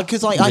 Yeah,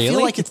 because I feel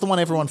Really? like it's the one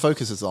everyone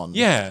focuses on.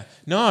 Yeah,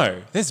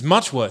 no, there's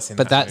much worse in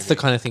But that that's movie.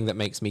 the kind of thing that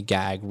makes me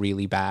gag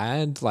really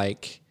bad.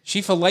 Like,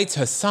 She fillets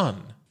her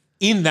son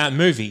in that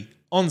movie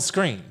on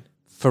screen.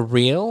 for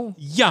real?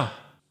 Yeah.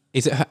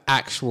 Is it her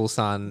actual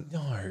son?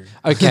 No.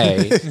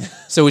 Okay.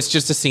 So it's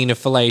just a scene of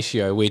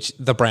fellatio, which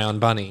the brown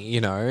bunny, you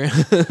know.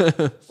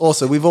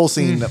 Also, we've all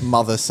seen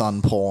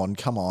mother-son porn.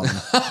 Come on.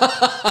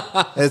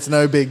 It's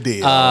no big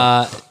deal.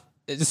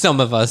 Some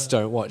of us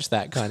don't watch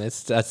that kind of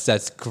stuff.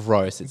 That's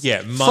gross. It's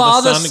Yeah, mother,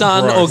 father, son,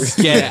 son, gross.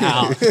 or get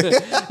out.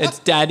 It's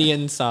daddy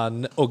and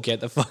son, or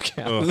get the fuck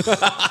out.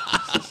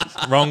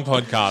 Wrong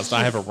podcast.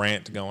 I have a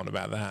rant going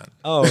about that.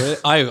 Oh, really?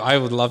 I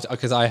would love to,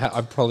 because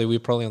we're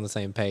probably on the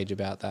same page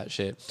about that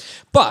shit.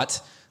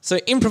 But so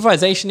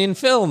improvisation in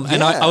film, and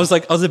Yeah. I was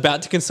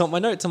about to consult my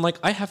notes. I'm like,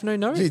 I have no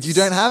notes. Dude, you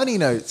don't have any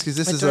notes because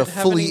this I is a don't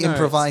have fully any notes.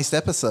 improvised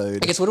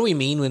episode. I guess what do we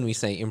mean when we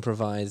say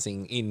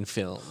improvising in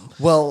film?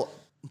 Well,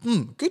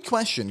 good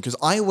question, because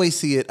I always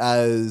see it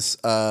as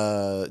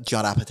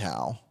Judd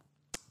Apatow.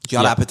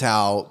 Judd Yeah.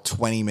 Apatow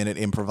 20-minute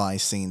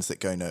improvised scenes that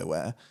go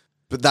nowhere.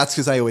 But that's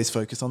because I always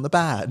focus on the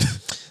bad.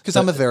 Because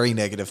I'm a very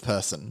negative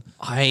person.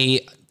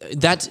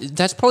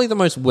 That's probably the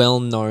most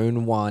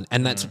well-known one,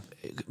 and that's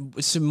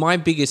so my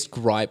biggest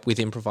gripe with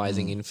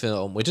improvising in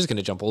film. We're just going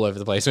to jump all over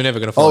the place. We're never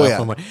going to follow Oh, up yeah.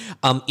 on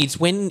one. It's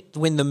when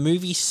the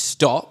movie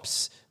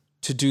stops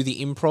to do the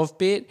improv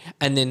bit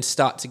and then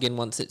starts again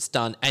once it's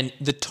done, and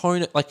the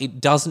tone, like, it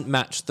doesn't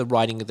match the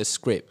writing of the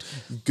script.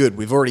 Good,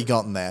 we've already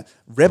gotten there.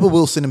 Rebel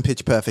Wilson in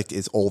Pitch Perfect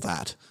is all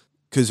that.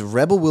 because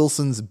Rebel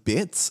Wilson's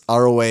bits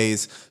are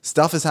always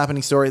stuff is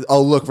happening, story.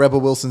 Oh, look,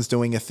 Rebel Wilson's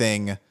doing a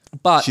thing.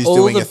 But she's all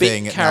doing the a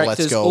thing. big Now let's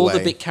characters, go all away.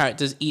 the big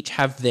characters each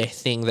have their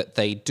thing that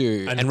they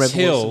do, and Rebel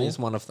Until Wilson is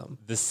one of them.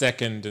 the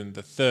second and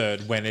the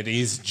third, when it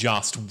is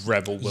just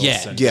Rebel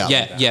Wilson. Yeah. See,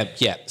 yeah,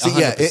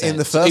 100%. in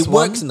the first it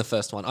works one- in the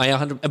first one. I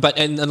 100, but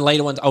in the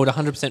later ones, I would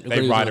 100% agree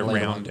They with write you on the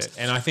later around ones. it.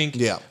 And I think,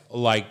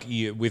 like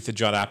with the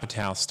Judd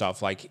Apatow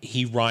stuff, like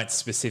he writes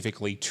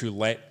specifically to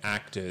let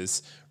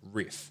actors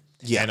riff.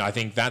 Yeah. And I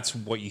think that's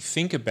what you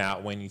think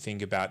about when you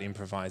think about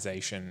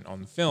improvisation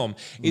on film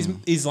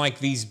is like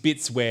these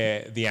bits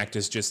where the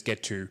actors just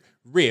get to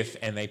riff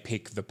and they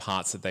pick the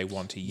parts that they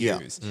want to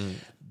use.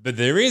 But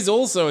there is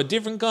also a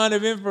different kind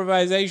of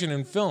improvisation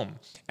in film.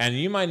 And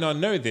you might not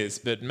know this,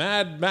 but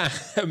Magic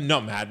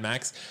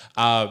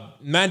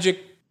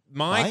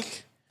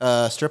Mike?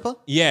 Stripper?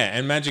 Yeah,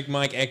 and Magic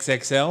Mike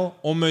XXL,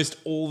 almost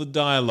all the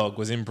dialogue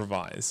was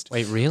improvised.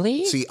 Wait,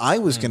 really? See, I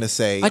was going to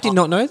say... I did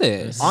not know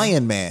this.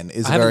 Iron Man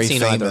is a haven't very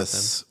seen either of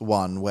famous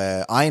one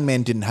where Iron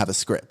Man didn't have a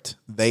script.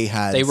 They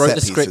had They wrote set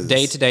the script pieces.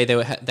 day to day.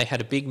 They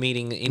had a big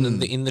meeting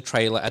in the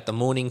trailer at the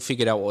morning,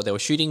 figured out what they were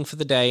shooting for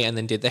the day, and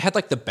then they had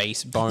like the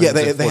base bones. Yeah,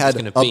 they of what had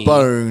it's gonna be.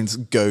 bones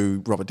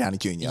go Robert Downey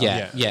Jr.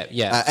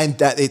 Yeah. And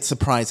that it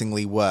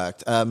surprisingly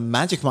worked.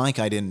 Magic Mike,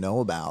 I didn't know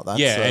about. That's,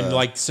 And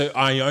like, so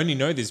I only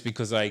know this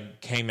because I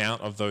came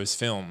out of those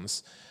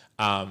films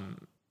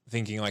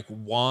thinking like,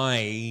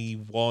 why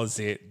was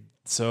it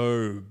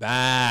so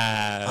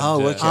bad?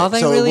 Oh, okay. Are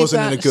they so really it wasn't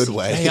bad? in a good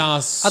way. They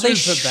are super they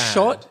bad.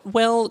 shot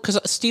well? Because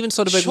Steven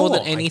Soderbergh, more than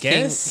Sure, I anything,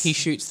 guess. he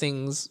shoots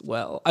things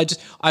well.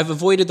 I've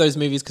avoided those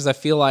movies because I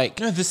feel like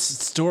No, the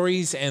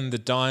stories and the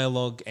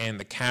dialogue and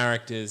the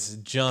characters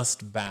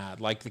just bad.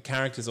 Like the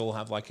characters all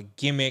have like a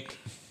gimmick,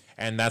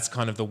 and that's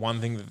kind of the one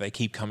thing that they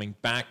keep coming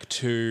back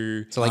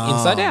to. so like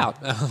Inside Out.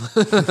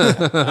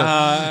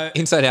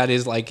 Inside Out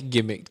is like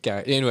gimmicked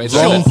character. Anyway,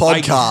 Wrong Sure,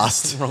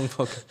 podcast. wrong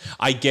podcast.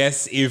 I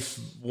guess if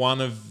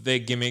one of their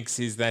gimmicks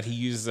is that he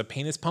uses a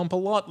penis pump a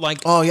lot, like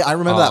Oh, yeah, I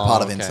remember that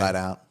part of okay. Inside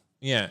Out.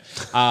 yeah.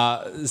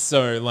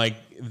 So like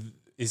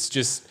it's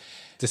just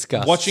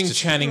Disgust. watching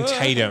Channing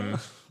Tatum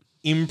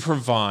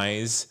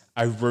improvise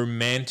a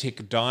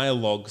romantic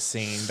dialogue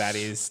scene that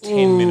is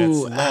 10 minutes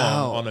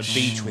long on a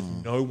beach with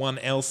no one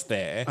else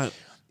there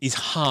is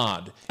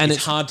hard. And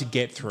it's hard to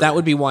get through. That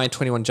would be why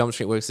 21 Jump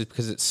Street works, is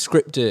because it's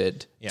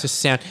scripted Yeah. to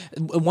sound.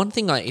 One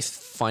thing I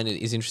find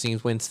it is interesting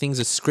is when things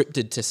are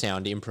scripted to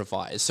sound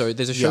improvised. So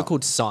there's a show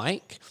called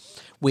Psych,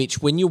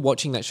 which when you're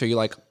watching that show, you're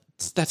like,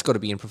 that's got to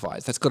be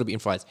improvised. That's got to be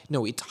improvised.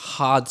 No, it's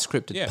hard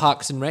scripted. Yeah.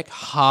 Parks and Rec,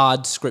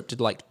 hard scripted,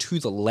 like to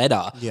the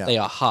letter. Yeah. They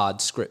are hard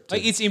scripted.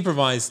 like it's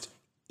improvised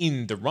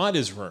in the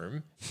writer's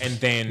room and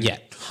then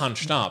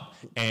punched up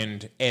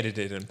and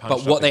edited and punched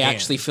up. But what they again.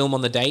 actually film on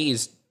the day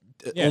is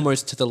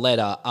almost to the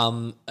letter.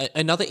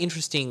 Another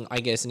interesting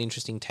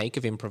take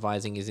of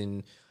improvising is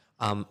in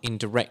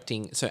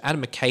directing. So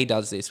Adam McKay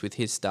does this with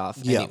his stuff,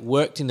 and it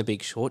worked in The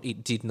Big Short.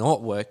 It did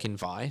not work in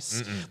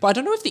Vice. But I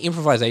don't know if the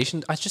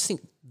improvisation. I just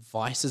think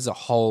Vice as a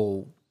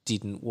whole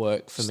didn't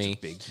work for me.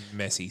 big,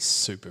 messy,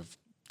 super.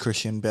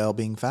 Christian Bale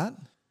being fat?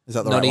 Is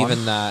that the Not right even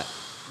one? that.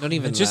 Not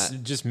even that.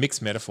 Just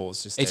mixed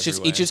metaphors. It's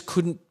just it just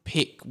couldn't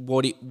pick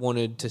what it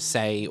wanted to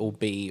say or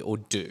be or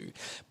do.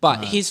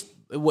 But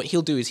what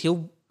he'll do is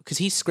because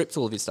he scripts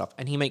all of his stuff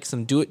and he makes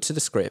them do it to the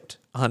script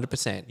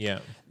 100%. Yeah.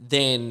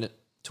 Then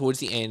towards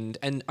the end,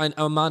 and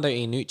Armando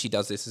Iannucci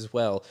does this as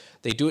well.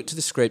 They do it to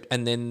the script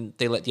and then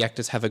they let the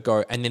actors have a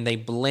go and then they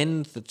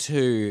blend the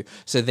two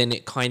so then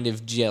it kind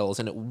of gels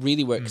and it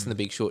really works in The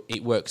Big Short.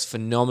 It works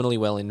phenomenally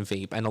well in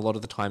Veep, and a lot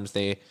of the times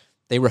they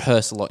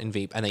rehearse a lot in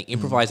Veep and they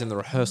improvise in the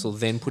rehearsal,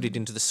 then put it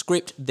into the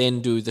script,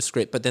 then do the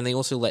script. But then they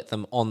also let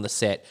them on the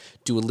set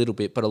do a little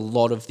bit. But a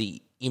lot of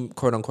the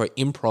quote unquote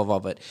improv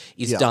of it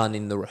is done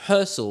in the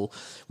rehearsal,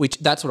 which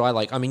that's what I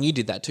like. I mean, you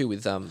did that too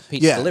with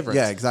Pizza Deliverance.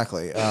 Yeah,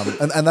 exactly.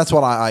 And that's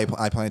what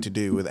I plan to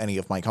do with any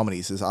of my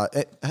comedies.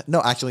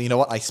 No, actually, you know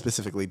what? I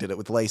specifically did it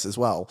with Lace as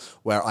well,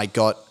 where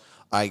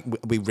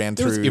we ran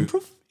There was through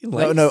improv in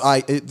Lace? No,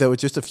 there were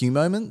just a few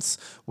moments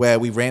where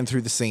we ran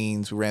through the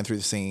scenes.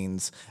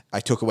 I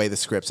took away the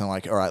scripts and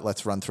like, all right,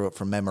 let's run through it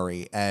from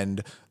memory.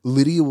 And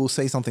Lydia will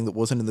say something that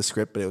wasn't in the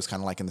script, but it was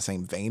kind of like in the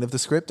same vein of the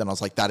script. And I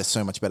was like, that is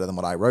so much better than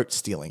what I wrote,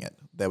 stealing it.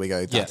 There we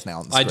go. That's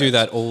now in the I script. do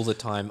that all the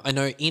time. I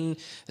know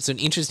it's an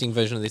interesting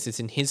version of this. It's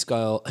in His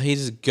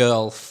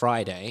Girl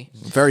Friday.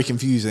 Very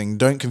confusing.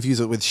 Don't confuse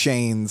it with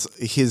Shane's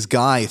His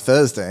Guy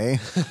Thursday.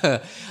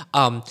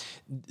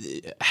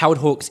 Howard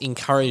Hawks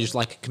encouraged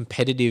like a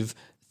competitive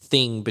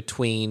thing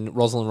between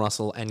Rosalind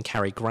Russell and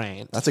Cary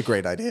Grant. That's a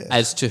great idea.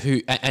 As to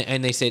who,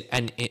 and they said,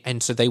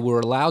 and so they were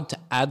allowed to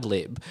ad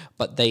lib,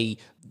 but they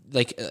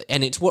like,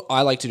 and it's what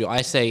I like to do.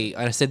 I say,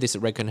 and I said this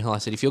at Redcon Hill. I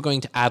said, if you're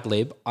going to ad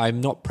lib, I'm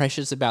not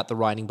precious about the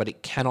writing, but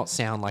it cannot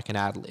sound like an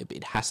ad lib.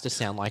 It has to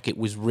sound like it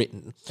was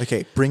written.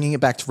 Okay, bringing it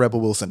back to Rebel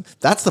Wilson.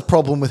 That's the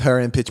problem with her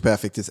in Pitch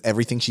Perfect is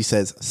everything she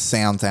says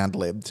sounds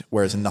ad-libbed,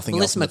 whereas nothing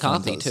else Melissa in the film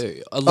McCarthy does.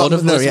 too. A lot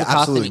of Melissa McCarthy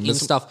absolutely. in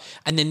stuff.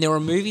 And then there are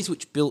movies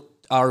which built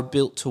are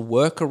built to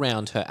work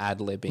around her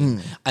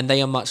ad-libbing, and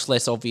they are much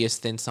less obvious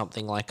than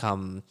something like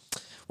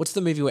what's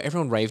the movie where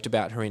everyone raved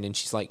about her in, and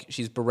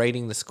she's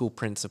berating the school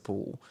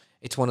principal.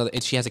 It's one of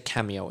she has a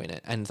cameo in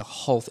it, and the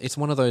whole it's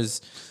one of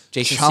those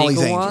Jason Charlie's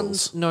Segel Angels.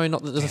 ones. No,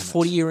 not the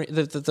 40-year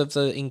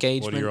the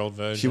engagement. 40-year-old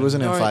version. She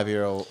wasn't in No,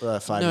 5-year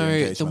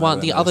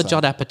engagement. the other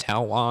Judd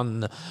Apatow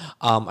one.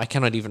 I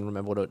cannot even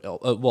remember what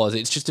it was.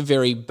 It's just a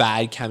very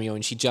bad cameo,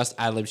 and she just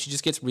ad-libs. She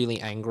just gets really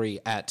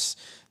angry at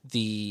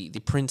the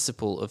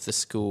principal of the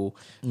school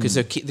because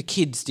the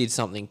kids did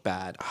something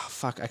bad. Oh,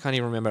 fuck, I can't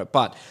even remember it.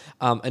 But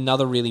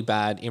another really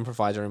bad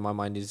improviser in my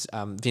mind is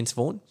Vince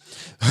Vaughn.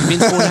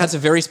 Vince Vaughn has a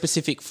very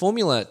specific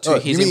formula to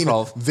his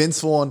improv. Vince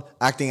Vaughn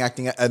acting,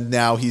 and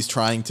now he's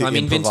trying to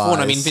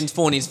improvise. Vince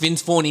Vaughn is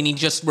Vince Vaughn, and he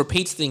just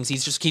repeats things. He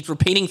just keeps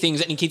repeating things,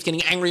 and he keeps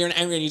getting angrier and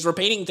angrier, and he's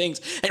repeating things,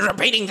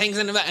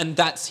 and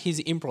that's his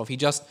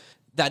improv.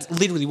 That's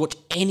literally what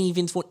any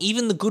Vince Vaughn,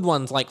 even the good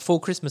ones like Four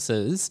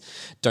Christmases,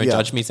 don't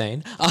judge me,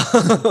 Zane.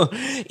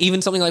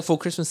 Even something like Four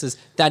Christmases,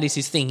 that is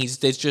his thing.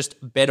 There's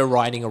just better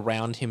writing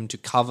around him to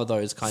cover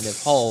those kind of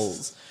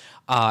holes.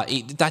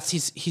 That's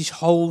his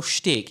whole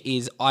shtick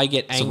is I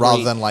get angry. So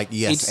rather than like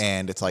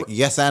it's like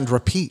yes and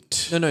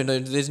repeat. No,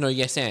 there's no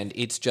yes and.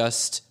 It's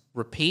just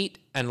repeat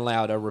and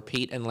louder,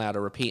 repeat and louder,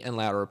 repeat and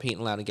louder, repeat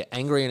and louder, get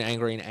angrier and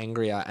angrier and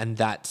angrier, and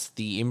that's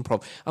the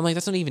improv. I'm like,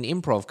 that's not even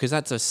improv because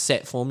that's a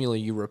set formula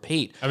you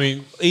repeat. I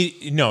mean,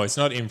 no, it's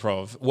not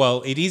improv.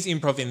 Well, it is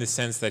improv in the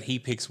sense that he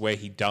picks where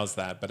he does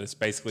that, but it's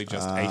basically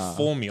just a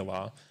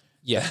formula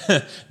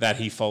that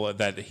he followed,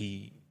 that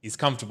he is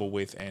comfortable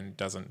with and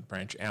doesn't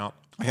branch out.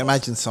 I can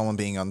imagine someone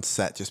being on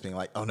set just being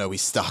like, oh no,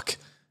 he's stuck.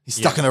 He's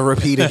stuck in a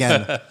repeat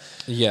again. I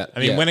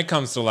mean, when it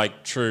comes to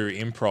like true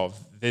improv,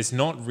 there's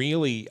not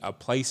really a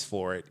place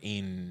for it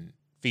in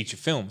feature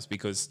films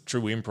because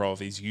true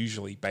improv is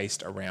usually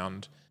based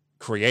around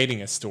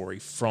creating a story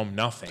from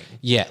nothing.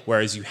 Yeah.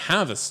 Whereas you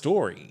have a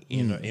story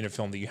in a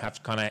film that you have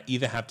to kind of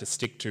either have to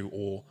stick to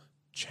or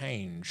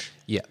change.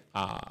 Yeah.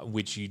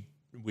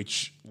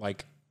 Which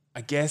like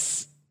I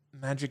guess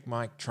Magic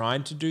Mike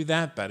tried to do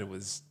that, but it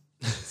was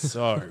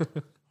so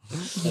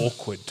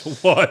awkward to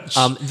watch.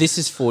 This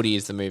is 40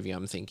 is the movie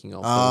I'm thinking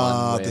of. The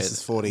one where, This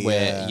is 40.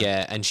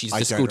 And she's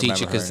the school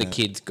teacher because the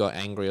kids got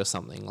angry or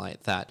something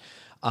like that.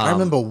 I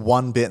remember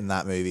one bit in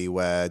that movie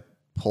where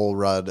Paul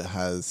Rudd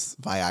has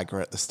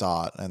Viagra at the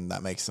start, and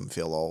that makes him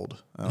feel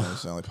old. That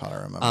was the only part I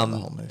remember in the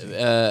whole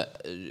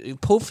movie.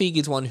 Paul Feig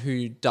is one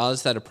who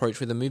does that approach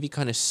where the movie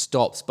kind of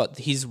stops, but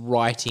his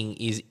writing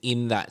is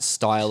in that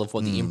style of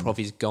what the improv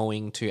is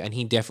going to, and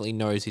he definitely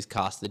knows his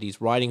cast that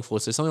he's writing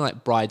for. So something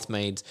like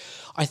Bridesmaids,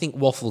 I think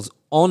waffles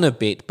on a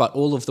bit, but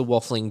all of the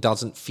waffling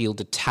doesn't feel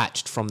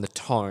detached from the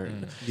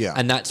tone. Yeah.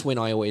 And that's when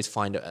I always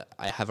find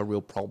I have a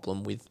real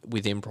problem with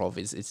improv.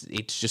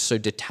 It's just so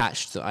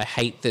detached that I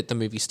hate that the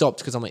movie stopped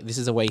because I'm like, this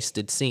is a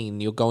wasted scene.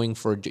 You're going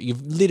for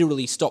you've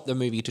literally stopped the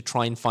movie to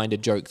try and find a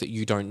joke that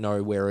you don't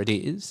know where it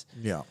is.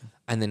 Yeah.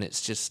 And then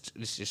it's just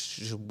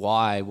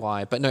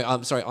why? But no,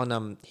 I'm sorry.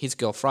 On His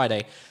Girl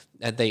Friday,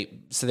 they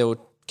were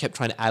kept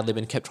trying to ad-lib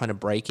and kept trying to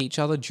break each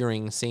other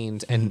during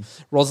scenes. And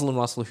Rosalind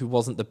Russell, who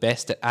wasn't the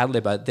best at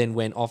ad-libber, then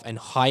went off and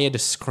hired a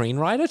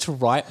screenwriter to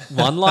write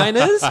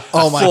one-liners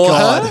Oh my for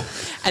God. her.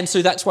 And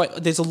so that's why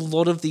there's a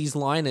lot of these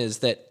liners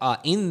that are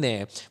in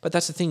there. But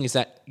that's the thing is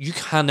that you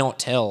cannot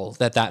tell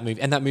that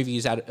movie, and that movie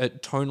is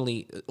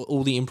tonally,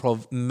 all the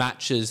improv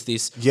matches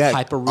this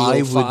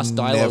hyper-real, fast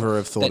dialogue. I would never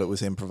have thought it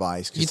was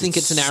improvised. You think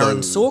it's an Aaron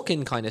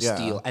Sorkin kind of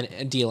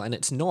deal, and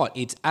it's not.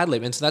 It's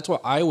ad-lib. And so that's why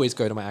I always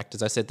go to my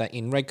actors. I said that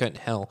in Red Coat and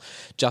Hell,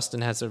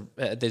 Justin has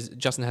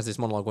this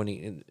monologue when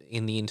he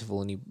in the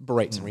interval, and he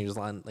berates him. He's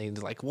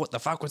like, "What the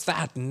fuck was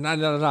that?"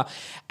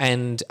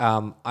 And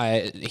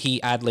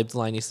he ad-libbed the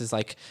line. He says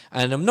like,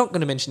 and I'm not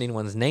going to mention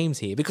anyone's names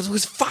here because it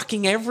was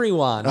fucking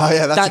everyone. Oh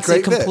yeah, that's a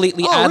great bit.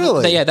 Completely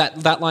really? Yeah,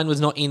 that line was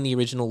not in the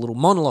original little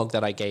monologue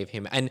that I gave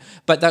him.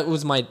 But that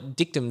was my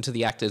dictum to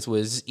the actors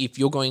was if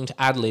you're going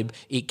to ad-lib,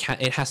 it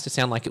has to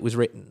sound like it was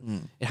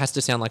written. It has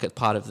to sound like it's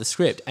part of the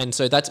script. And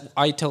so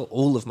I tell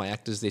all of my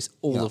actors this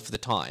all of the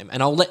time.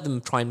 And I'll let them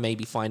try and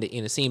maybe find it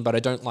in a scene, but I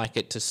don't like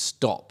it to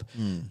stop.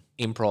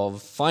 Improv,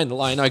 find the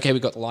line. Okay,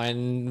 we got the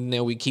line.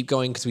 Now we keep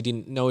going because we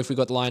didn't know if we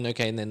got the line.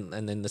 Okay, and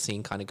then the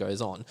scene kind of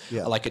goes on.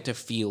 I like it to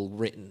feel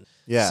written.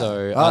 Yeah.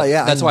 So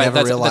that's why I never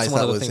that's realized one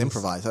that of the was things.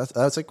 improvised.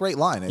 That's a great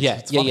line.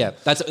 It's funny.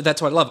 That's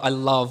what I love. I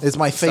love. It's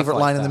my stuff favorite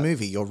like line in that. the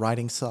movie. Your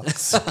writing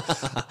sucks.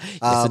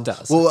 Yes, it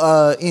does.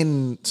 Well,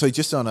 so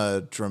just on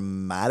a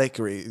dramatic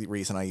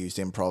reason I used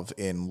improv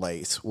in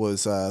Lace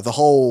was the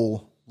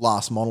whole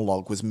last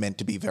monologue was meant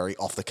to be very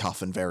off the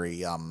cuff and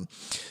very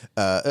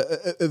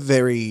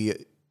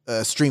very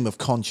stream of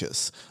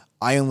conscious.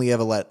 I only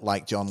ever let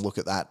like John look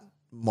at that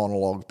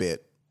monologue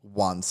bit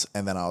once,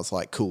 and then I was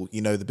like, "Cool,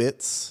 you know the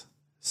bits.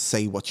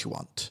 Say what you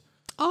want."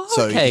 Oh,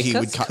 So okay, he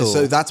that's would cut. cool.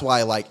 So that's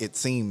why like it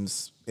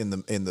seems in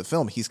the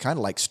film, he's kind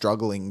of like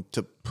struggling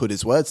to put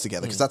his words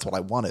together because that's what I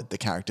wanted the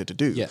character to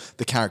do. Yeah.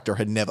 The character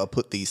had never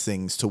put these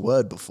things to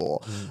word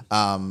before.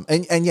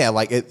 And yeah,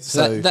 like it.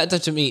 So that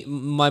to me,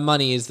 my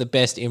money is the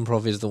best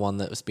improv is the one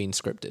that was being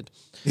scripted.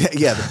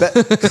 yeah,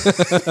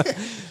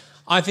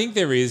 I think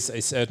there is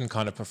a certain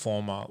kind of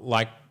performer,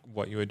 like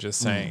what you were just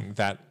saying,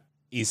 that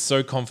is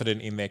so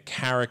confident in their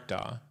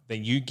character that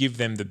you give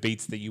them the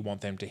beats that you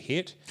want them to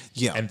hit,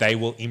 and they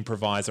will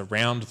improvise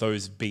around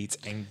those beats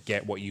and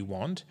get what you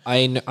want.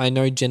 I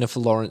know Jennifer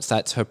Lawrence,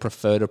 that's her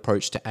preferred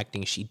approach to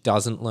acting. She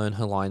doesn't learn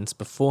her lines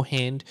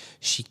beforehand.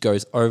 She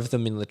goes over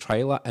them in the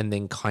trailer and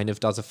then kind of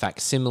does a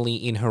facsimile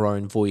in her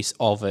own voice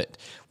of it,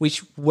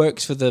 which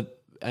works for the...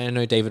 I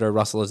know David O.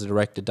 Russell as a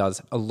director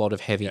does a lot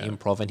of heavy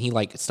improv, and he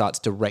like starts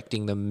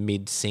directing them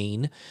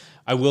mid-scene.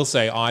 I will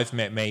say I've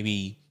met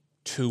maybe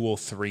 2 or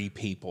 3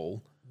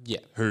 people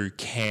who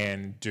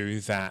can do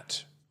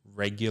that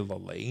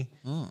regularly.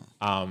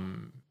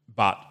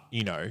 But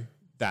you know,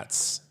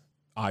 that's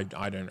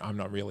I'm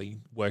not really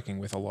working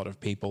with a lot of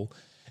people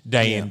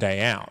day in,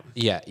 day out.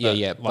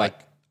 Like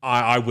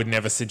I would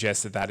never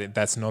suggest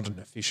that's not an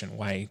efficient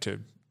way to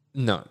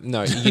No,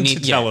 you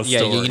need tell a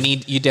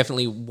story. you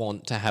definitely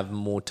want to have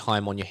more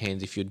time on your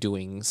hands if you're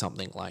doing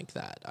something like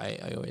that.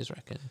 I always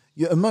reckon.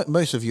 Yeah,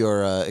 most of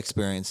your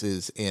experience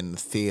is in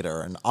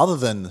theatre, and other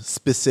than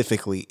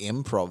specifically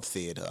improv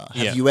theatre,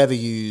 have you ever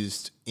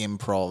used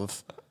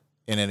improv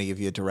in any of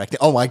your directing?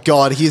 Oh my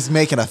God, he's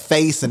making a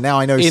face, and now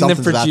I know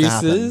something's about to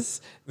happen. In the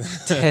producers,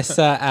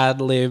 Tessa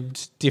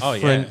ad-libbed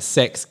different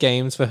sex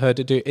games for her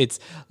to do.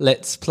 It's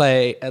let's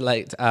play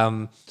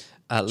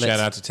shout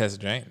out to Tessa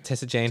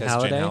Jane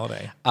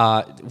Halliday.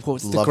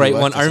 What's the great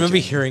one? I remember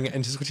hearing it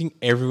and just watching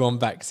everyone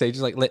backstage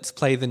like, let's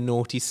play the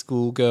naughty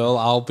schoolgirl.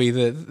 I'll be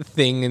the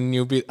thing and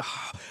you'll be...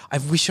 I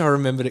wish I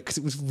remembered it because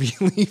it was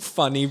really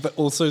funny but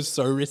also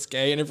so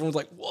risque and everyone was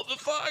like, what the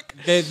fuck?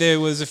 There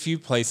was a few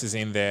places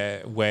in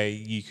there where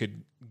you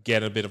could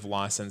get a bit of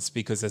license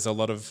because there's a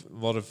lot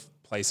of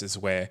places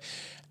where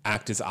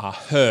actors are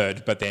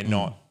heard but they're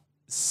not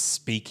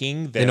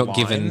speaking their They're not lines.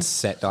 given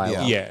set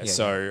dialogue.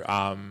 So...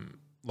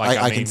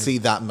 I can see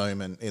that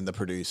moment in the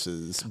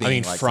producers.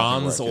 Being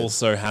Franz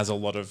also has a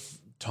lot of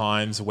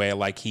times where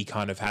like he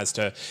kind of has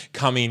to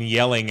come in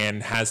yelling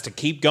and has to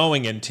keep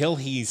going until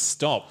he's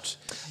stopped.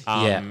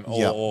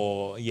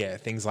 Or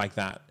things like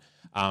that.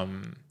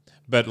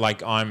 But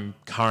like I'm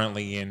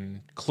currently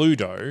in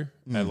Cluedo,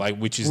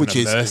 which is an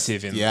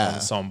immersive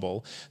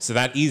ensemble. So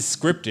that is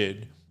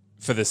scripted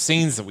for the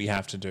scenes that we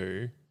have to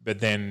do. But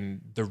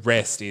then the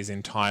rest is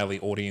entirely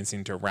audience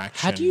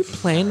interaction. How do you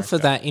plan for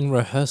that in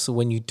rehearsal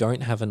when you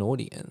don't have an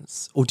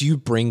audience? Or do you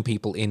bring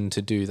people in to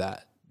do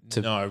that?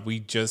 No, we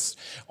just...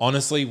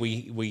 Honestly,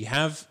 we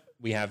have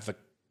the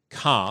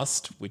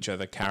cast, which are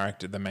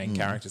the main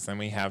characters. Then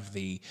we have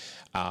the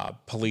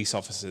police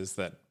officers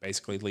that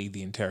basically lead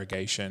the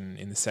interrogation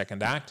in the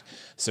second act.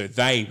 So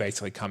they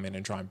basically come in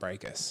and try and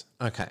break us.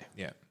 Okay.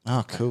 Yeah.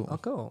 Oh, cool. Oh,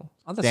 cool.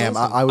 Oh, Damn,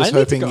 awesome. I was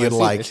hoping you'd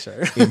like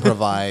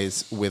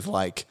improvise with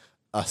like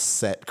a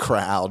set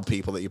crowd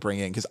people that you bring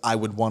in because I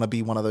would want to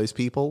be one of those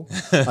people.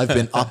 I've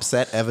been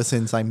upset ever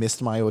since I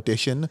missed my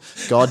audition.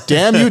 God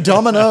damn you,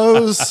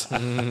 Dominoes! But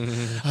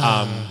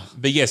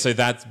yeah, so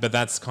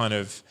that's kind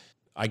of,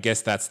 I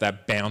guess that's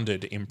that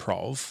bounded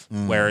improv,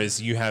 whereas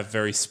you have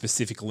very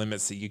specific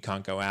limits that you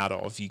can't go out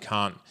of. You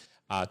can't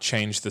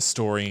change the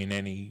story in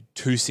any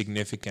too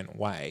significant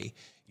way.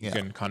 You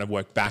can kind of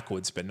work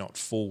backwards but not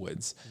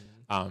forwards.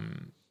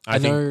 I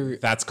think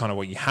that's kind of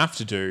what you have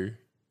to do,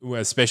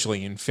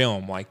 especially in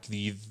film. Like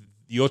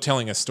you're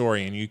telling a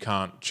story and you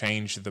can't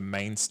change the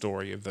main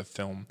story of the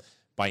film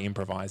by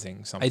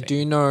improvising something. I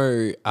do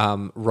know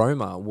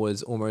Roma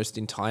was almost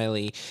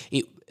entirely...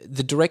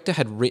 The director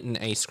had written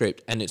a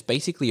script and it's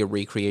basically a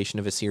recreation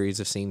of a series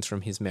of scenes from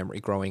his memory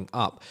growing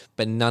up,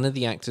 but none of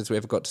the actors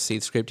ever got to see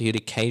the script. He'd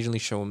occasionally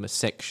show them a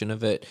section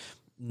of it.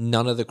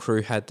 None of the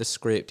crew had the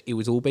script. It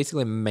was all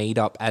basically made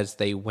up as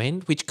they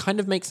went, which kind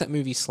of makes that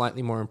movie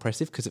slightly more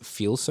impressive because it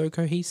feels so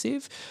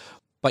cohesive.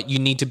 But you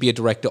need to be a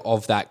director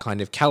of that kind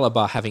of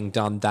caliber, having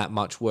done that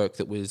much work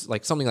that was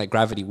like something like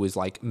Gravity was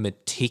like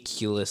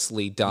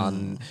meticulously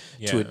done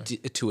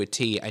to a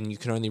T, and you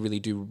can only really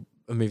do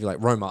a movie like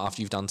Roma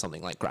after you've done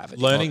something like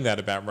Gravity. Learning that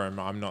about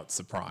Roma, I'm not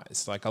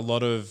surprised. Like a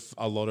lot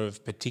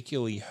of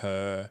particularly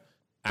her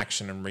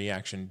action and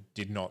reaction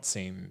did not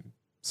seem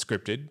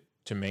scripted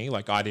to me.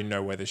 Like I didn't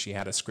know whether she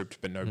had a script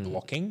but no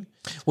blocking.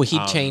 Well,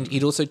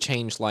 he'd also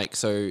changed like,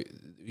 so,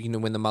 you know,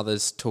 when the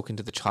mother's talking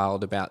to the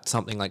child about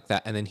something like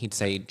that, and then he'd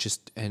say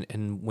just,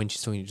 and when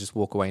she's talking, you just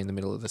walk away in the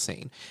middle of the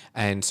scene.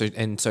 And so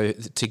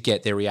to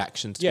get their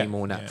reactions to be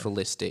more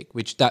naturalistic,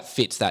 which that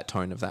fits that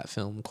tone of that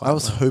film quite I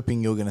was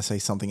hoping you were going to say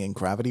something in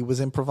Gravity was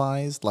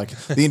improvised. Like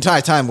the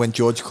entire time when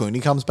George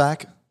Clooney comes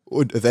back,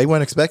 they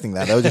weren't expecting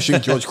that. They were just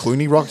shooting George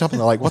Clooney rocked up and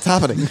they're like, what's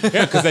happening?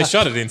 Yeah, because they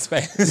shot it in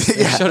space.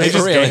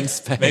 in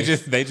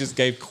space. They just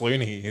gave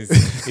Clooney his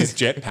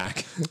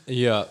jetpack.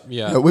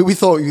 Yeah. We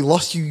thought you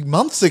lost you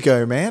months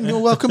ago, man. You're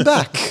welcome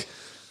back.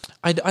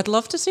 I'd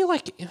love to see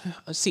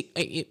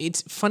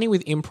it's funny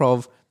with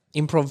improv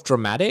improv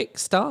dramatic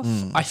stuff,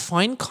 I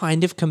find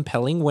kind of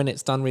compelling when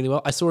it's done really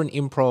well. I saw an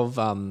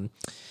improv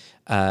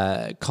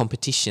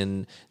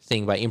competition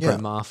thing by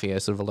Improv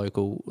Mafia, sort of a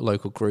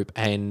local group,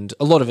 and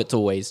a lot of it's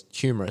always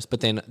humorous.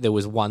 But then there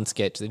was one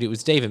sketch that it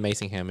was David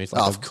Massingham, who's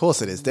like, of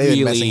course it is.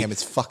 David Messingham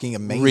is fucking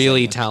amazing,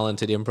 really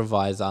talented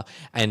improviser,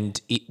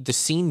 and the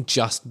scene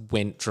just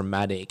went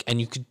dramatic, and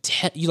you could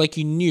tell,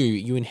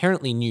 you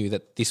inherently knew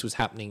that this was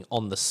happening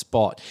on the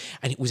spot,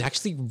 and it was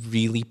actually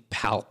really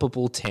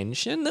palpable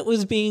tension that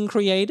was being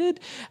created.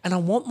 And I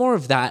want more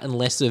of that and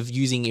less of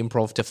using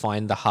improv to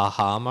find the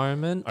ha-ha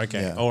moment.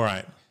 Okay, all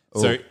right.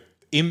 So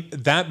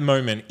that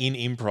moment in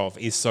improv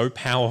is so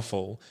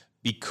powerful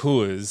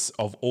because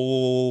of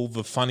all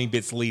the funny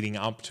bits leading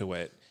up to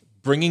it,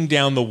 bringing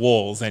down the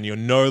walls, and you're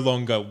no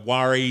longer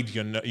worried.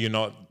 You're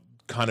not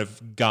kind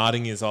of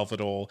guarding yourself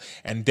at all.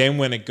 And then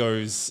when it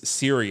goes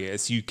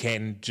serious, you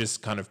can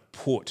just kind of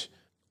put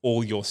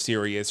all your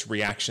serious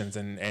reactions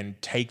and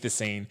take the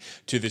scene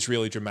to this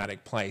really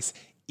dramatic place.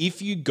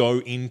 If you go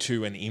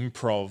into an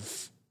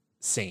improv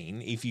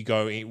scene, if you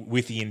go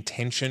with the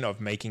intention of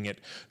making it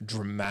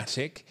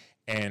dramatic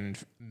and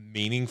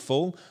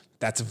meaningful,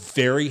 that's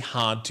very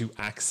hard to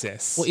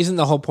access. Well, isn't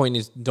the whole point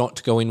is not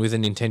to go in with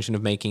an intention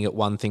of making it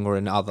one thing or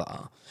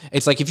another?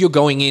 It's like if you're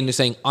going in and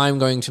saying, I'm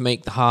going to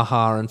make the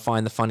ha-ha and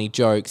find the funny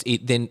jokes,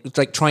 then it's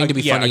like trying to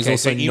be funny is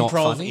also not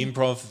funny.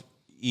 Improv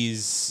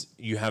is,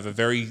 you have a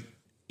very...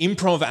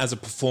 Improv as a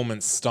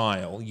performance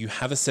style, you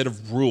have a set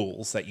of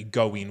rules that you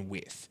go in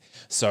with.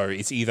 So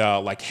it's either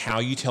like how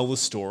you tell the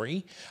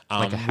story,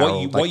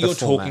 what you're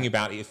talking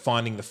about,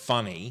 finding the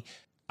funny.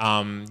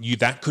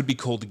 That could be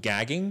called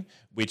gagging,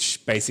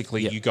 which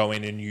basically you go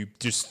in and you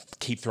just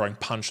keep throwing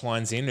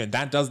punchlines in, and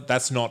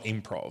that's not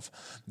improv.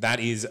 That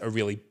is a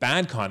really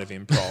bad kind of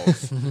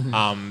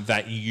improv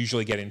that you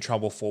usually get in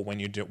trouble for when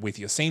you're with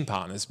your scene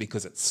partners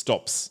because it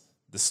stops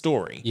the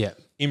story. Yeah.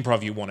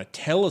 Improv, you want to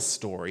tell a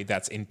story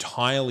that's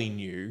entirely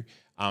new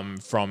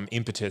from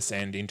impetus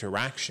and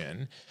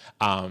interaction.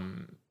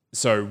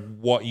 So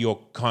what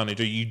you're kind of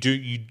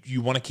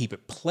you want to keep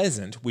it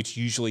pleasant, which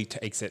usually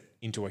takes it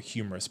into a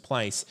humorous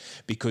place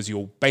because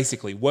you're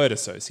basically word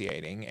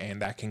associating,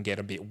 and that can get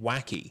a bit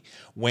wacky.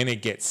 When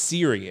it gets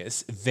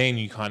serious, then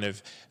you kind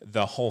of,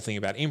 the whole thing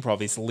about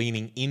improv is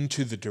leaning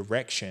into the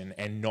direction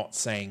and not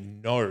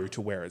saying no to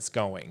where it's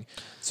going.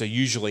 So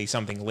usually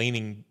something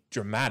leaning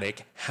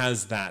dramatic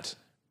has that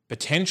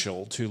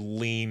potential to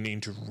lean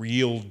into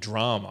real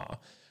drama.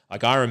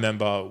 Like I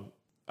remember,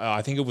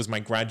 I think it was my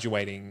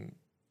graduating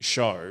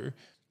show.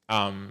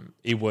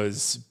 It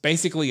was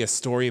basically a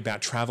story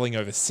about traveling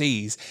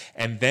overseas,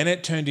 and then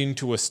it turned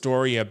into a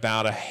story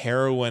about a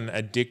heroin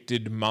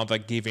addicted mother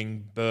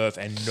giving birth,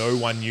 and no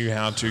one knew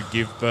how to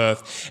give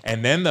birth,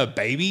 and then the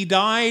baby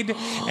died,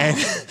 and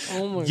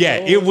God.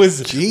 It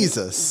was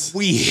Jesus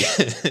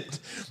weird.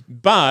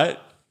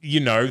 But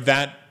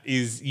that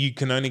is, you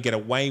can only get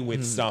away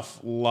with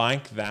stuff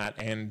like that,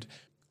 and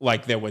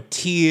like there were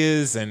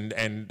tears and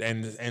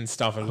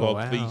stuff as well.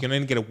 Wow. But you can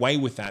only get away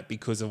with that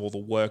because of all the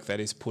work that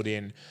is put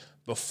in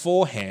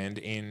beforehand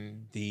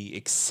in the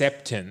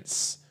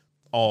acceptance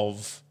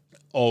of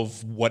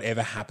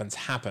whatever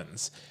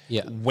happens.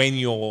 Yeah. When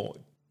you're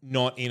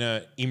not in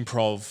an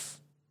improv,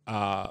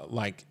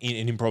 like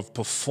in an improv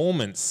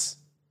performance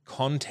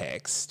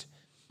context,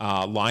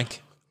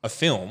 like a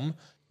film,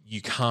 you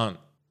can't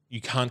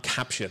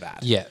capture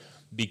that. Yeah.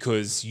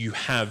 Because you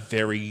have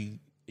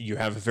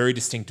a very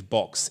distinct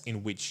box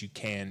in which you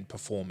can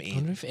perform in. I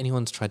wonder if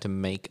anyone's tried to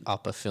make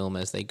up a film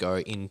as they go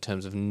in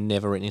terms of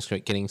never written a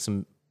script, getting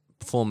some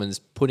performers,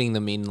 putting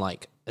them in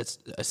like it's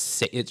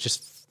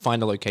just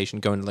find a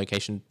location, go into a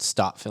location,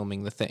 start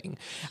filming the thing,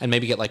 and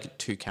maybe get like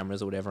 2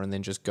 cameras or whatever, and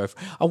then just go.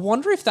 I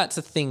wonder if that's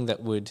a thing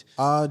that would.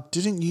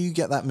 Didn't you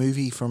get that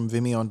movie from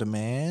Vimeo on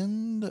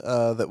Demand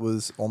that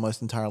was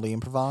almost entirely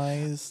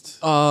improvised?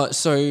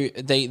 So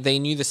they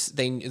knew this.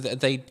 They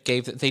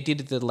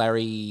did the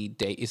Larry.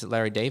 Is it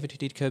Larry David who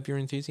did Curb Your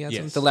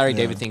Enthusiasm? Yes. The Larry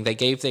David thing. They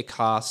gave their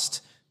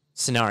cast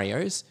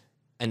scenarios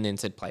and then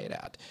said play it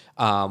out.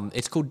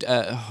 It's called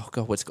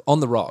what's On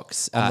the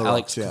Rocks.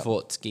 Alex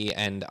Kavorsky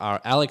and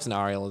Alex and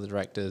Ariel are the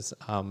directors.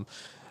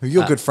 Who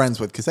you're good friends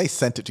with because they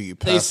sent it to you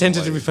personally. They sent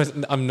it to me first.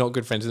 I'm not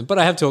good friends with him, but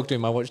I have talked to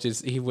him. I watched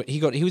his. He was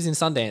in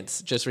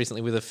Sundance just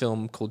recently with a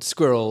film called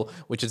Squirrel,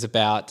 which is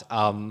about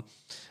a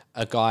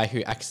guy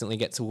who accidentally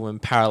gets a woman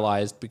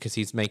paralyzed because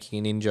he's making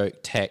an in-joke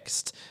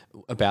text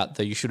about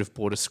the "you should have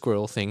bought a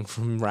squirrel" thing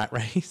from Rat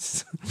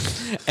Race,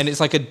 and it's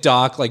like a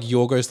dark, like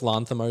Yorgos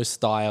Lanthimos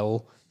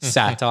style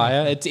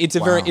satire. It's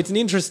an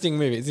interesting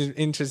movie. It's an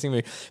interesting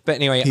movie. But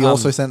anyway, he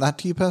also sent that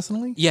to you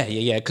personally.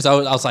 Yeah. Because I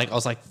was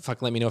like,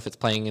 fuck, let me know if it's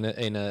playing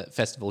in a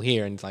festival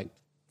here, and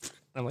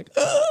I'm like,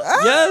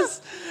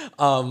 yes,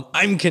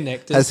 I'm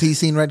connected. Has he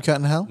seen Red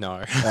Curtain Hell?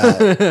 No,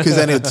 because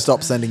then he'd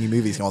stop sending you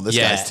movies. Going, this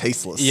guy's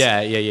tasteless.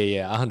 Yeah,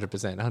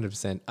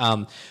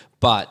 100%.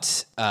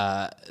 but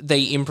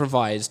they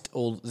improvised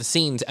all the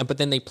scenes, but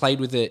then they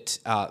played with it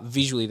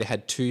visually. They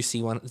had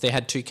they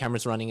had two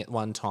cameras running at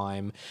one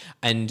time,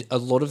 and a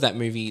lot of that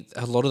movie,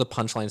 a lot of the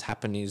punchlines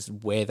happen is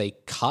where they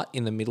cut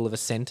in the middle of a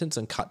sentence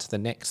and cut to the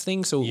next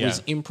thing. So it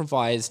was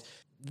improvised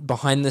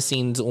behind the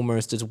scenes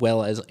almost as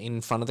well as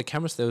in front of the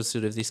camera. So there was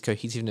sort of this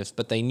cohesiveness,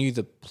 but they knew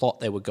the plot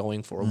they were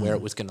going for and where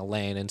it was going to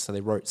land, and so they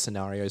wrote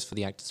scenarios for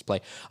the actors to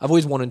play. I've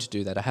always wanted to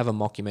do that. I have a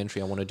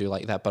mockumentary I want to do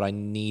like that, but I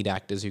need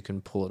actors who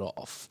can pull it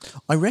off.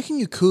 I reckon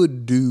you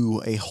could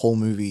do a whole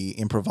movie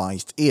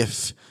improvised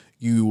if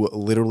you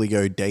literally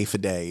go day for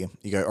day.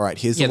 You go, all right,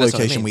 here's the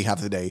location we have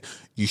today.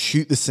 You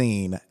shoot the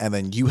scene, and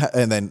then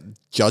and then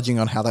judging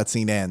on how that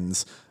scene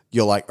ends,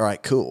 you're like, all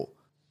right, cool.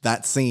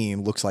 That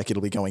scene looks like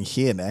it'll be going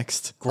here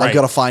next. Great. I've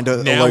got to find a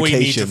location. Now we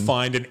need to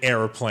find an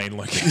aeroplane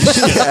location.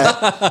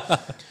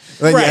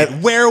 Right.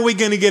 Where are we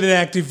going to get an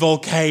active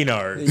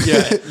volcano?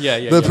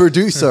 The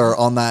producer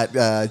on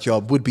that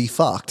job would be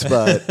fucked,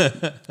 but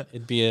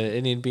it'd be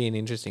an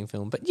interesting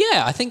film. But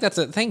yeah, I think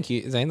thank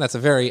you, Zane. That's a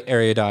very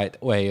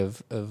erudite way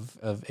of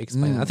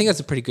explaining. I think that's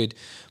a pretty good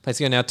place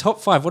to go. Now,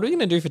 top 5. What are we going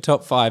to do for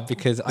top 5?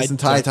 Because this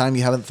entire time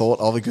you haven't thought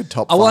of a good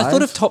top 5. Well, I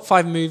thought of top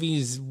 5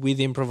 movies with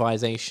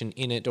improvisation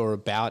in it or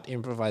about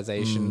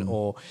improvisation,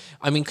 or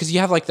I mean, because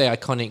you have like the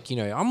iconic,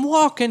 I'm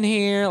walking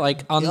here,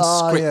 like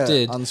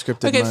unscripted,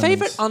 unscripted. Okay, moments.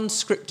 Favorite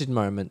unscripted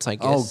moments, I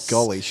guess. Oh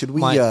golly, should we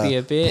be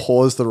a bit,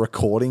 pause the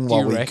recording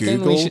while we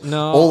Google?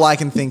 No. All I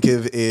can think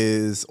of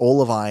is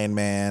all of Iron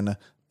Man.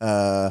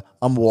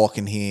 I'm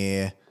walking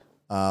here.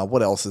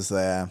 What else is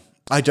there?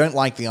 I don't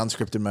like the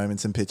unscripted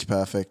moments in Pitch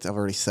Perfect. I've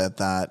already said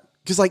that.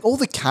 Because like all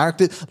the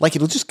characters, like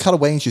it'll just cut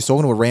away and she's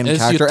talking to a random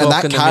character, and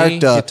that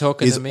character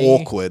is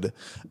awkward.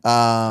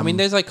 I mean,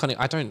 there's iconic.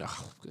 I don't know.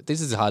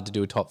 This is hard to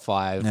do a top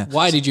 5. Yeah.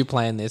 Why did you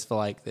plan this for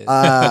like this?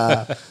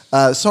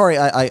 Sorry,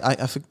 I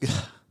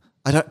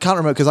can't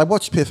remember because I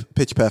watched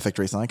Pitch Perfect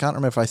recently. I can't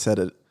remember if I said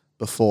it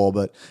before,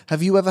 but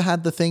have you ever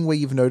had the thing where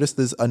you've noticed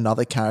there's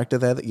another character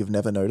there that you've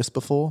never noticed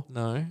before?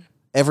 No.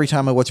 Every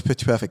time I watch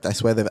Pitch Perfect, I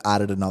swear they've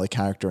added another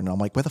character, and I'm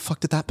like, where the fuck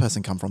did that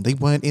person come from? They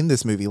weren't in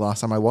this movie last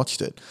time I watched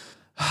it.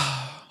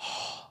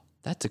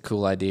 That's a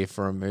cool idea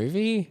for a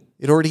movie.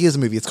 It already is a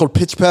movie. It's called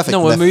Pitch Perfect.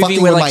 No, a movie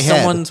where like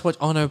someone's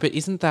watching. Oh no, but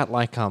isn't that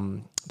like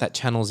that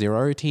Channel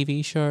Zero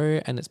TV show?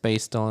 And it's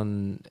based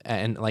on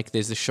and like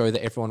there's a show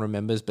that everyone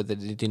remembers, but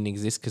that it didn't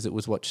exist because it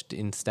was watched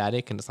in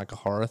static, and it's like a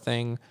horror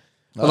thing.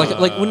 Or like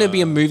wouldn't it be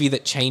a movie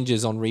that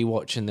changes on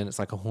rewatch and then it's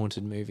like a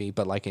haunted movie,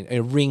 but like a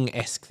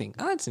Ring-esque thing?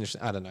 Oh, that's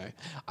interesting. I don't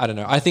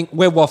know. I think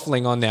we're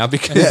waffling on now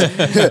because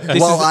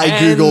well, I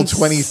googled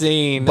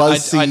 20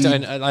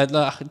 BuzzFeed. I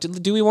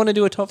don't. Do we want to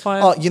do a top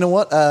 5? Oh, you know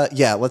what?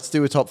 Yeah, let's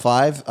do a top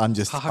 5. I'm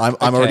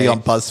already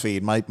on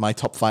BuzzFeed. My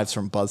top 5's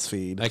from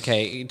BuzzFeed.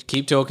 Okay,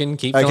 keep talking.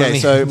 Okay,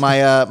 so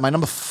my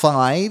number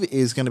 5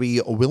 is going to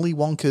be Willy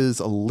Wonka's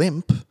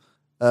Limp.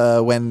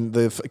 When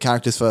the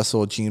characters first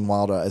saw Gene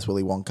Wilder as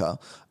Willy Wonka.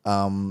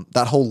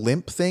 That whole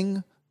limp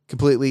thing,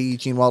 completely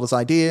Gene Wilder's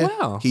idea.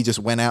 Wow. He just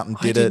went out and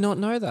did it. I did not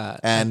know that.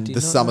 And the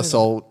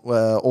somersault,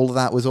 all of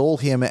that was all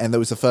him, and that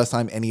was the first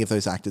time any of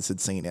those actors had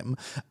seen him.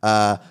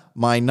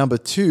 My number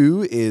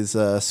 2 is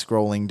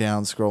scrolling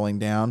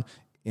down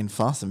in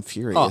Fast and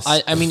Furious.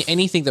 Oh, I mean,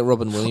 anything that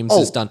Robin Williams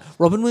has done.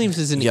 Robin Williams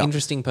is an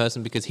interesting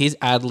person because his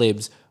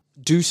ad-libs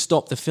do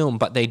stop the film,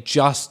 but they're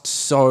just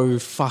so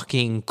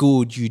fucking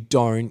good you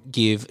don't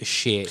give a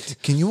shit.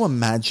 Can you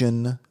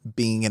imagine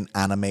being an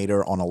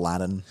animator on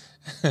Aladdin?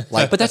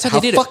 Like, but that's how they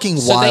did it. How fucking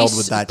wild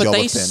would that job have been? But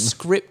they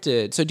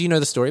scripted. So do you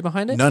know the story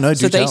behind it? No, do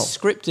So they tell.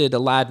 scripted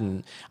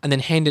Aladdin and then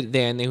handed it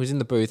there, and he was in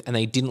the booth, and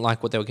they didn't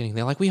like what they were getting.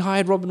 They're like, we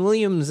hired Robin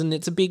Williams, and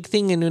it's a big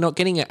thing, and we're not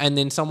getting it. And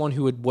then someone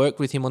who had worked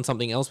with him on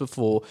something else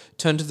before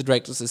turned to the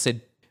directors and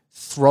said,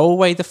 throw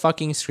away the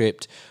fucking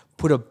script,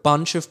 put a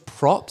bunch of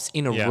props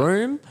in a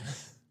room,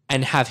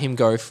 and have him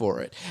go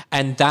for it.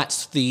 And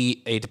that's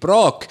it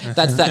broke.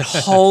 That's that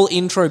whole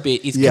intro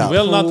bit is It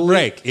will not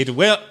break.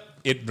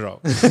 It broke.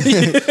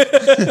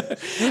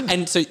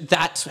 And so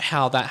that's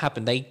how that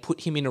happened. They put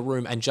him in a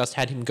room and just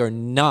had him go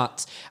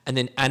nuts and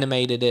then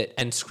animated it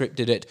and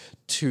scripted it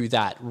to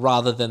that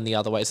rather than the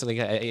other way. So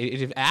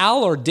like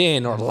Al or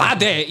Den or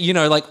Lade,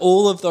 like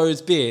all of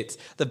those bits,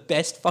 the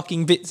best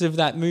fucking bits of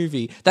that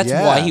movie. That's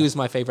why he was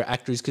my favorite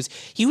actor, is because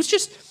he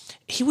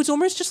was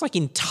almost just like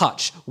in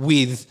touch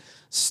with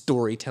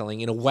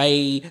storytelling in a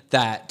way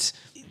that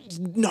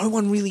no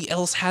one really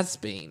else has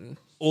been.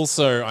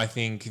 Also, I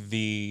think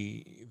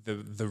the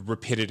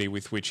rapidity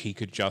with which he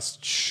could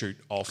just shoot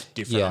off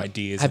different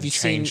ideas and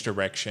change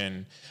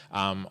direction.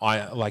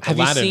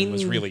 Aladdin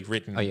was really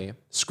written,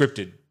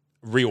 scripted,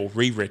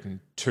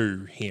 rewritten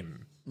to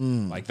him.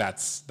 Like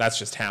that's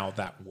just how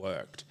that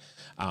worked.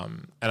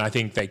 And I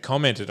think they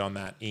commented on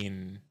that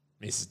in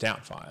Mrs.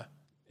 Doubtfire,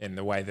 in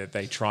the way that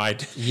they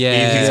tried.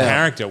 His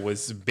character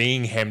was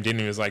being hemmed in.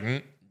 He was like,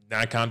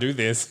 I can't do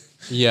this.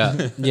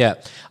 Yeah, yeah.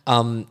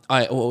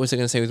 What was I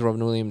going to say with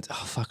Robin Williams?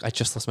 Oh fuck! I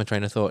just lost my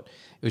train of thought.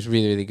 It was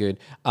really, really good.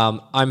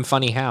 I'm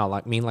funny how,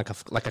 like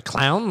a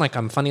clown. Like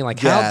I'm funny like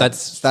how. Yeah,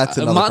 that's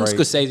another Martin great-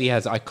 Scorsese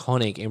has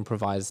iconic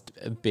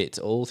improvised bits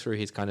all through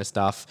his kind of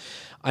stuff.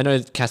 I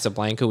know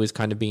Casablanca was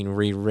kind of being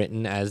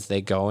rewritten as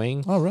they're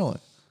going. Oh, really?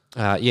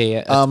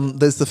 Yeah.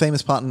 There's the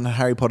famous part in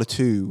Harry Potter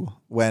 2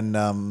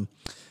 when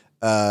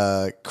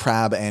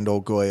Crabbe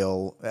and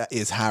Goyle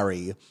is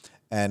Harry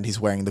and he's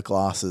wearing the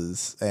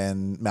glasses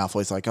and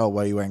Malfoy's like, oh,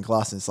 why are you wearing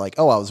glasses? It's like,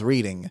 oh, I was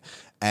reading.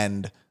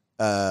 And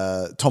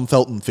Tom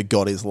Felton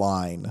forgot his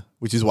line,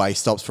 which is why he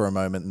stops for a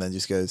moment and then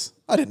just goes,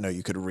 I didn't know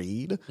you could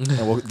read.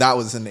 And that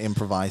was an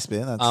improvised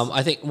bit.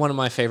 I think one of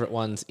my favorite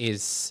ones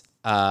is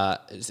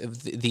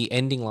the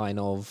ending line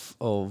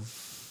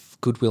of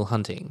Good Will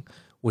Hunting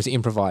was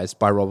improvised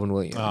by Robin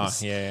Williams. Oh,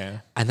 yeah.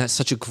 And that's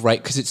such a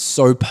great, because it's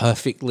so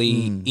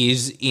perfectly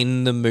is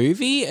in the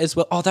movie as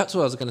well. Oh, that's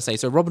what I was going to say.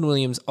 So Robin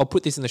Williams, I'll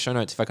put this in the show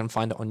notes if I can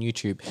find it on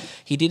YouTube.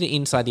 He did it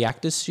inside the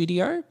Actors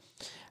Studio.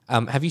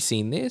 Have you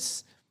seen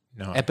this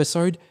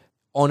episode?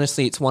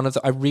 Honestly, it's one of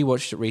the, I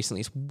rewatched it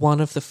recently. It's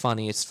one of the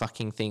funniest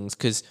fucking things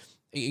because,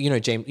 you know,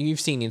 James, you've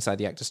seen Inside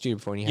the Actors Studio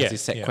before and he has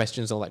his set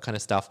questions, all that kind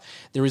of stuff.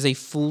 There is a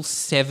full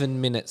 7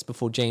 minutes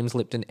before James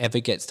Lipton ever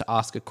gets to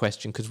ask a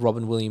question because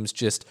Robin Williams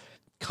just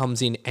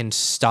comes in and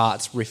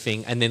starts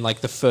riffing, and then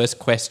like the first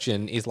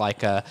question is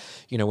like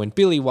when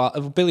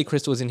Billy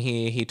Crystal was in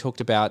here, he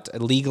talked about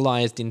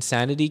legalized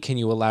insanity. Can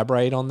you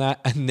elaborate on that?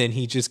 And then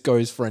he just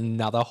goes for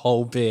another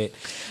whole bit,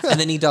 and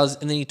then he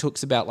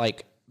talks about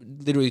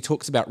literally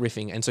talks about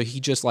riffing, and so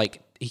he just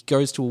he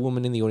goes to a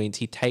woman in the audience,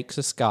 he takes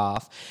a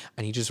scarf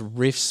and he just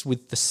riffs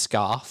with the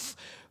scarf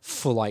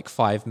for like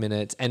 5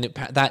 minutes, and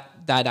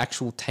that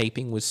actual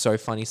taping was so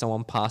funny.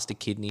 Someone passed a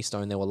kidney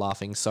stone. They were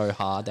laughing so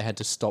hard they had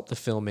to stop the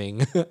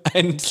filming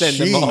and send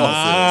them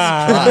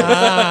off.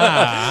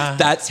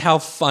 That's how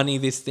funny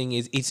this thing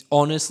is. It's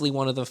honestly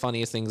one of the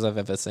funniest things I've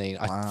ever seen.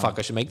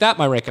 I should make that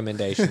my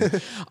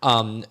recommendation.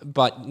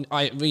 But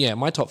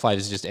my top 5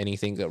 is just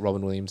anything that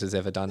Robin Williams has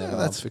ever done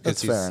ever,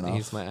 because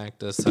he's my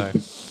actor. So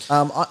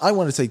I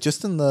want to say,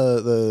 just in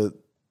the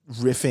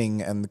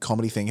riffing and the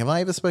comedy thing, have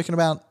I ever spoken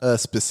about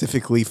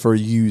specifically for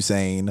you,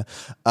 Zane,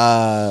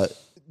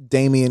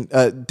 Damien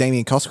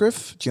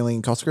Cosgrove,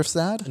 Gillian Cosgrove's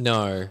dad?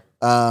 No,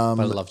 but I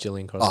love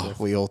Gillian Cosgrove.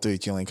 Oh, we all do.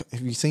 Gillian, have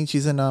you seen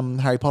she's in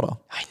Harry Potter?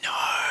 I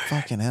know.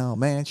 Fucking hell,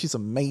 man, she's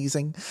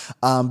amazing.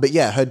 But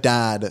yeah, her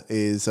dad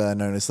is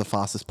known as the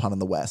fastest pun in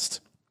the West.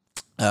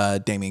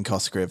 Damien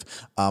Cosgrove.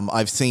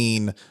 I've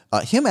seen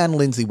him and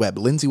Lindsay Webb.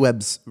 Lindsay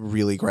Webb's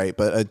really great,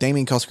 but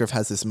Damien Cosgrove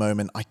has this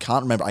moment. I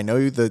can't remember. I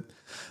know that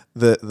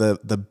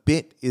the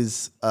bit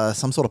is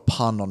some sort of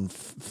pun on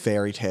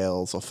fairy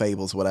tales or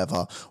fables,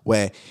 whatever,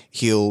 where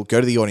he'll go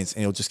to the audience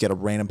and he'll just get a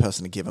random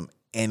person to give him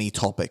any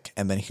topic,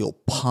 and then he'll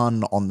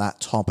pun on that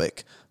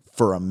topic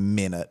for a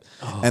minute,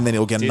 and then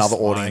he'll get another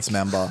audience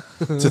member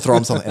to throw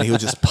him something, and he'll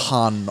just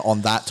pun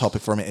on that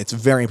topic for a minute. It's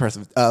very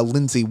impressive.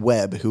 Lindsay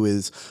Webb, who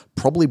is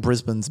probably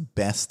Brisbane's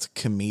best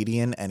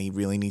comedian, and he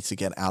really needs to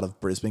get out of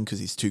Brisbane because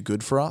he's too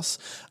good for us.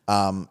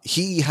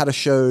 He had a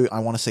show, I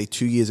want to say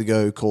 2 years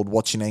ago, called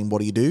What's Your Name, What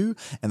Do You Do?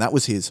 And that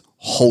was his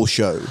whole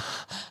show.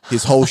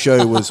 His whole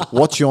show was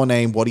What's Your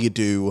Name, What Do You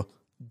Do?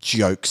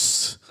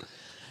 Jokes.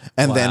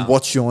 And then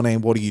What's Your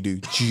Name, What Do You Do?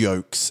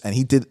 Jokes. And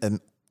he did an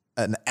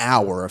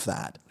hour of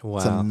that. Wow.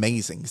 It's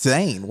amazing.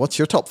 Zane, what's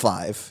your top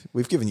 5?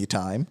 We've given you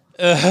time.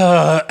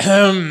 Well,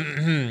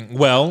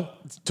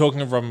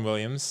 talking of Robin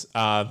Williams,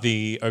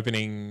 the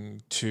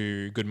opening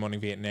to Good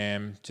Morning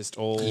Vietnam, just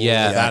all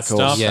that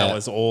stuff, that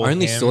was all I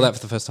only him. saw that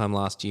for the first time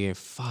last year.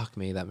 Fuck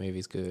me, that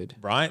movie's good.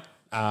 Right?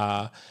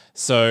 And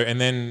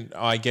then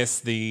I guess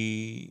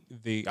the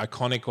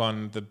iconic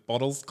one, the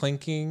bottles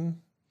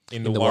clinking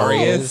in the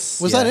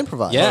Warriors. Was that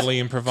improvised? Yeah. Totally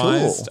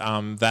improvised.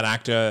 Cool. That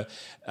actor,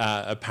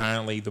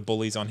 apparently the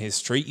bullies on his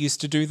street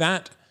used to do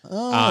that.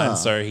 And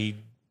so he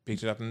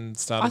picked it up and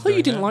started I thought you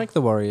doing didn't that. like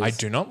the Warriors. I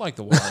do not like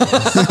the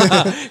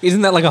Warriors.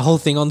 Isn't that like a whole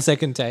thing on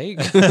second take?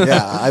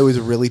 Yeah, I was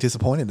really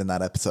disappointed in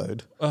that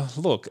episode.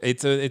 Look,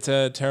 it's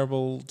a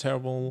terrible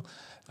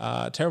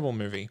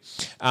movie.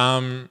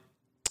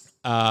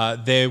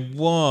 There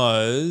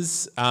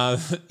was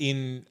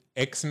in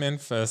X-Men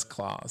First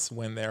Class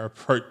when they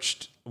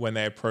approach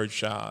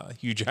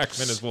Hugh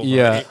Jackman as Wolverine.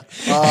 Yeah.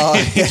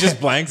 He just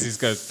blanks. He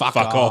just goes, fuck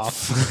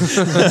off.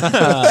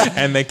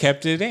 And they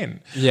kept it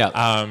in.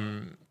 Yeah.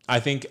 I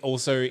think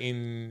also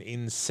in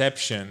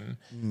Inception,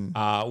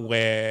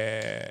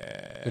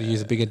 where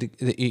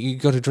you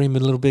got to dream a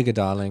little bigger,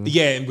 darling.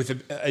 yeah,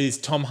 it's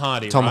Tom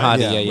Hardy. Tom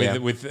right? Hardy, yeah.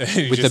 With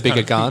The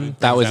bigger gun,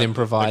 that was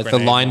improvised. The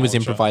line was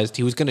improvised.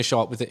 He was going to show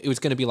up with it. It was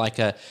going to be like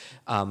a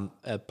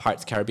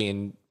Pirates of the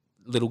Caribbean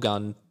little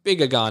gun,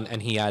 bigger gun,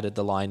 and he added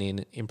the line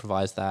in,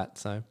 improvised that.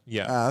 So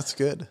Yeah, That's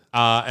good.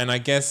 and I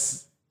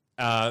guess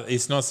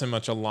it's not so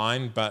much a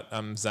line, but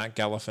Zach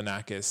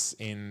Galifianakis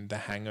in The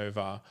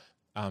Hangover,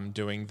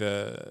 doing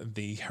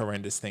the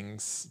horrendous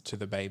things to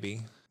the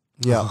baby.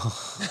 Yeah.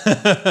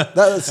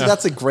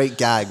 That's a great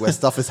gag where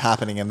stuff is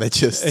happening and they're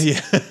just...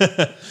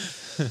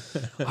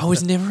 I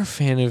was never a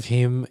fan of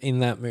him in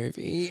that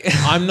movie.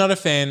 I'm not a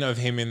fan of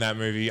him in that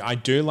movie. I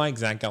do like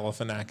Zach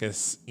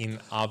Galifianakis in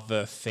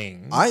other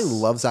things. I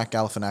love Zach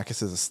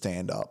Galifianakis as a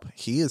stand-up.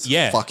 He is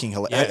Yeah. fucking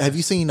hilarious. Yeah. Have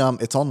you seen?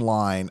 It's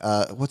online.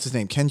 What's his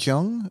name? Ken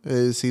Jeong?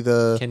 Is he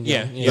the Ken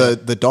Yeah.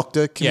 Jeong, the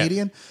doctor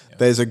comedian?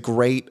 There's a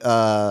great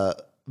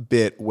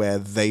bit where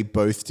they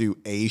both do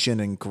Asian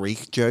and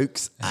Greek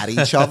jokes at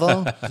each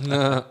other.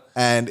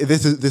 And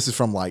this is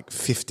from like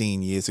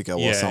 15 years ago or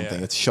Yeah, something.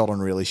 yeah. It's shot on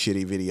really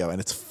shitty video and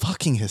it's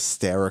fucking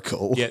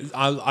hysterical. Yeah,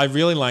 I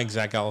really like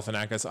Zach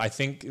Galifianakis. I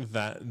think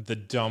that the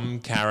dumb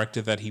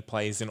character that he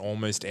plays in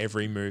almost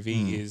every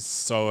movie is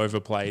so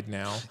overplayed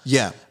now.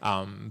 Yeah.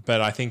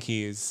 But I think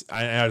he's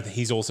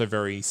also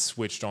very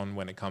switched on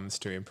when it comes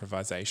to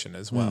improvisation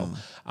as well.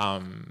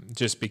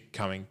 Just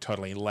becoming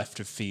totally left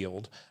of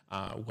field.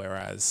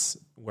 Whereas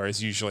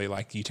usually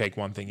like you take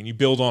one thing and you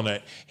build on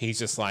it, he's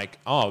just like,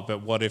 oh,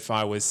 but what if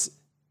I was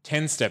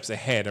 10 steps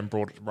ahead and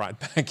brought it right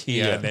back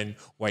here and then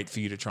wait for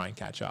you to try and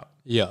catch up?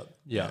 Yeah.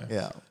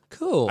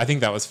 Cool. I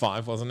think that was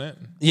 5, wasn't it?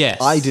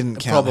 Yes. I didn't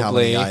count how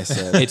many I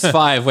said. It's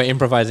 5. We're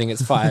improvising.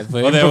 It's 5.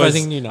 We're Well, there was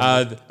improvising new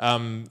numbers.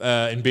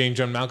 in Being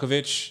John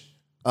Malkovich,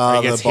 where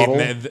he gets the bottle?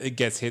 it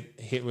gets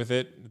hit with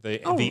it.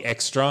 The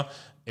extra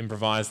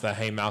improvise the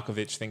hey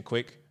Malkovich, think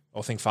quick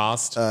or think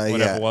fast, whatever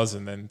yeah. it was,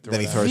 and then throw Then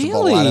he it out. throws the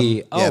bottle at him.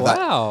 Really? Oh,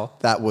 wow.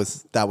 That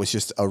was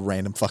just a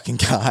random fucking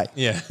guy.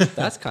 Yeah.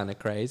 That's kind of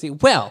crazy.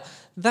 Well,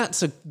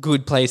 that's a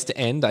good place to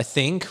end, I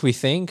think. We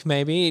think,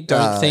 maybe.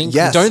 Don't think.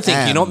 yes, Don't think.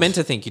 You're and- not meant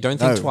to think. You don't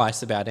think No.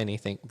 twice about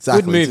anything.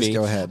 Exactly, Good movie. just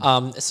go ahead.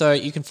 So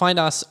you can find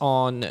us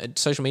on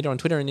social media, on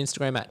Twitter and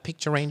Instagram at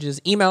Picture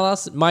Rangers. Email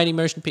us,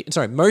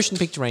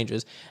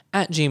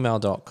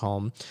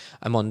 motionpictureRangers@gmail.com.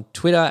 I'm on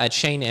Twitter at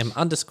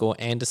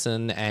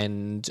ShaneM_Anderson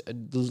and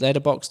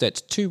Letterboxd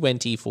at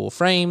 224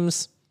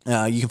 frames.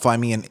 You can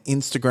find me on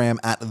Instagram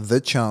at The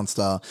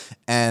Chancellor.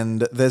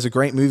 And there's a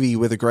great movie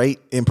with a great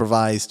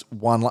improvised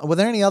one. Were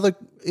there any other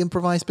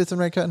improvised bits in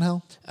Red Curtain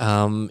Hell?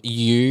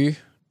 Shoot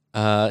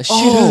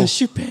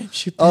Pam.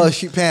 Oh,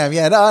 Shoot Pam.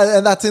 Yeah, no,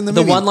 and that's in the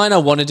The movie. one line I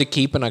wanted to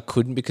keep and I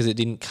couldn't because it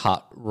didn't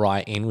cut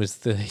right in was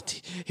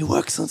it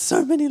works on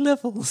so many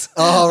levels.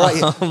 Oh,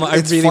 right. I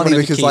It's really funny wanted to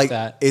because keep like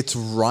that. it's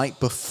right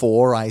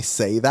before I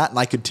say that. And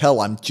I could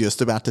tell I'm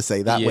just about to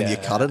say that when you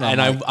cut it.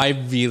 And I'm like, I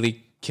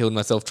really killed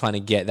myself trying to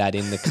get that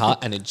in the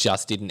cut and it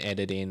just didn't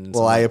edit in.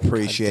 well, I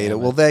appreciate it.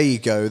 Well, there you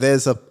go.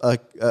 There's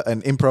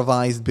an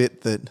improvised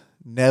bit that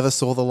never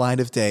saw the light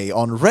of day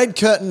on Red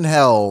Curtain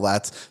Hell.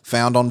 That's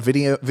found on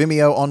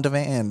Vimeo on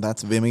demand.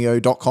 That's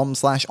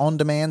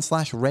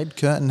vimeo.com/on-demand/Red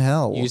Curtain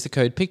Hell. Use the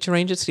code Picture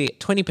Rangers to get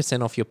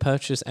 20% off your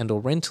purchase and or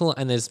rental.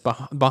 And there's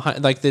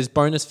there's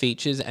bonus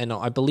features. And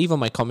I believe on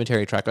my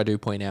commentary track, I do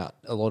point out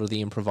a lot of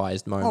the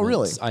improvised moments. Oh,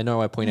 really? I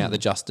know I point out the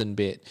Justin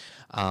bit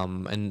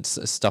and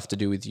stuff to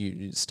do with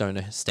you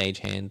stoner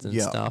stagehands and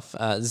Yeah. stuff.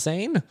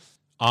 Zane?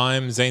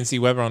 I'm Zane C.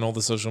 Weber on all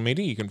the social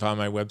media. You can find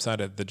my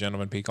website at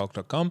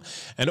thegentlemanpeacock.com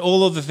and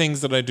all of the things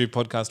that I do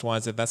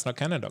podcast-wise at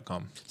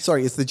that'snotcanon.com.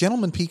 Sorry, is the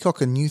Gentleman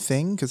Peacock a new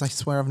thing? Because I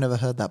swear I've never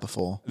heard that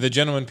before. The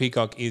Gentleman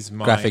Peacock is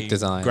my Graphic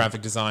design.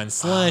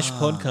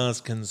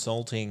 /podcast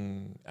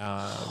consulting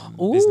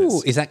Ooh,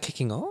 business. is that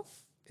kicking off?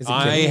 Is it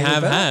I getting any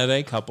have better? had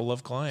a couple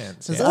of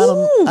clients. Has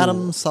yes.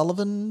 Adam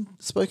Sullivan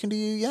spoken to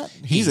you yet?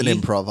 He's an He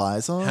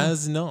improviser.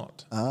 Has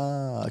not.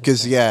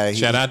 Because, yeah.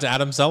 Shout out to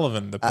Adam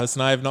Sullivan, the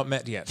person I have not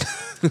met yet.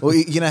 Well,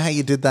 you know how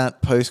you did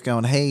that post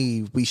going,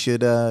 hey, we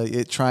should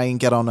try and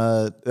get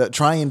on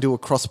try and do a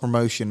cross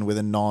promotion with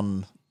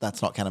a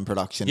That's Not Canon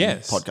production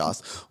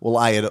podcast. Well,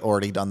 I had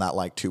already done that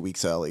like 2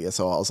 weeks earlier.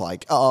 So I was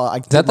like, I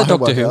did that the my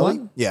Doctor homework Who early.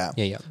 one? Yeah.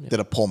 Yeah. Did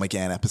a Paul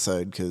McGann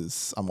episode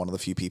because I'm one of the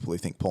few people who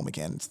think Paul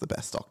McGann is the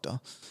best Doctor.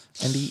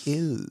 And he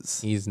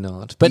is. He's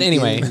not. But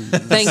anyway,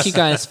 thank you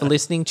guys for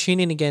listening. Tune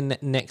in again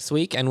next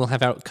week and we'll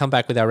come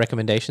back with our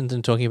recommendations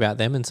and talking about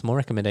them and some more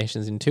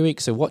recommendations in 2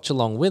 weeks. So watch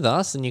along with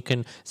us and you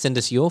can send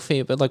us your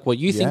feedback, like what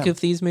you think Yeah.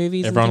 of these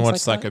movies. Everyone and watch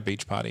things like Psycho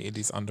Beach Party. It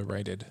is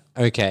underrated.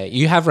 that. Okay.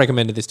 You have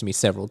recommended this to me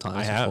several times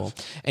I have.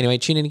 before. Anyway,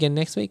 tune in again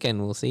next week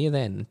and we'll see you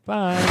then.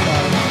 Bye.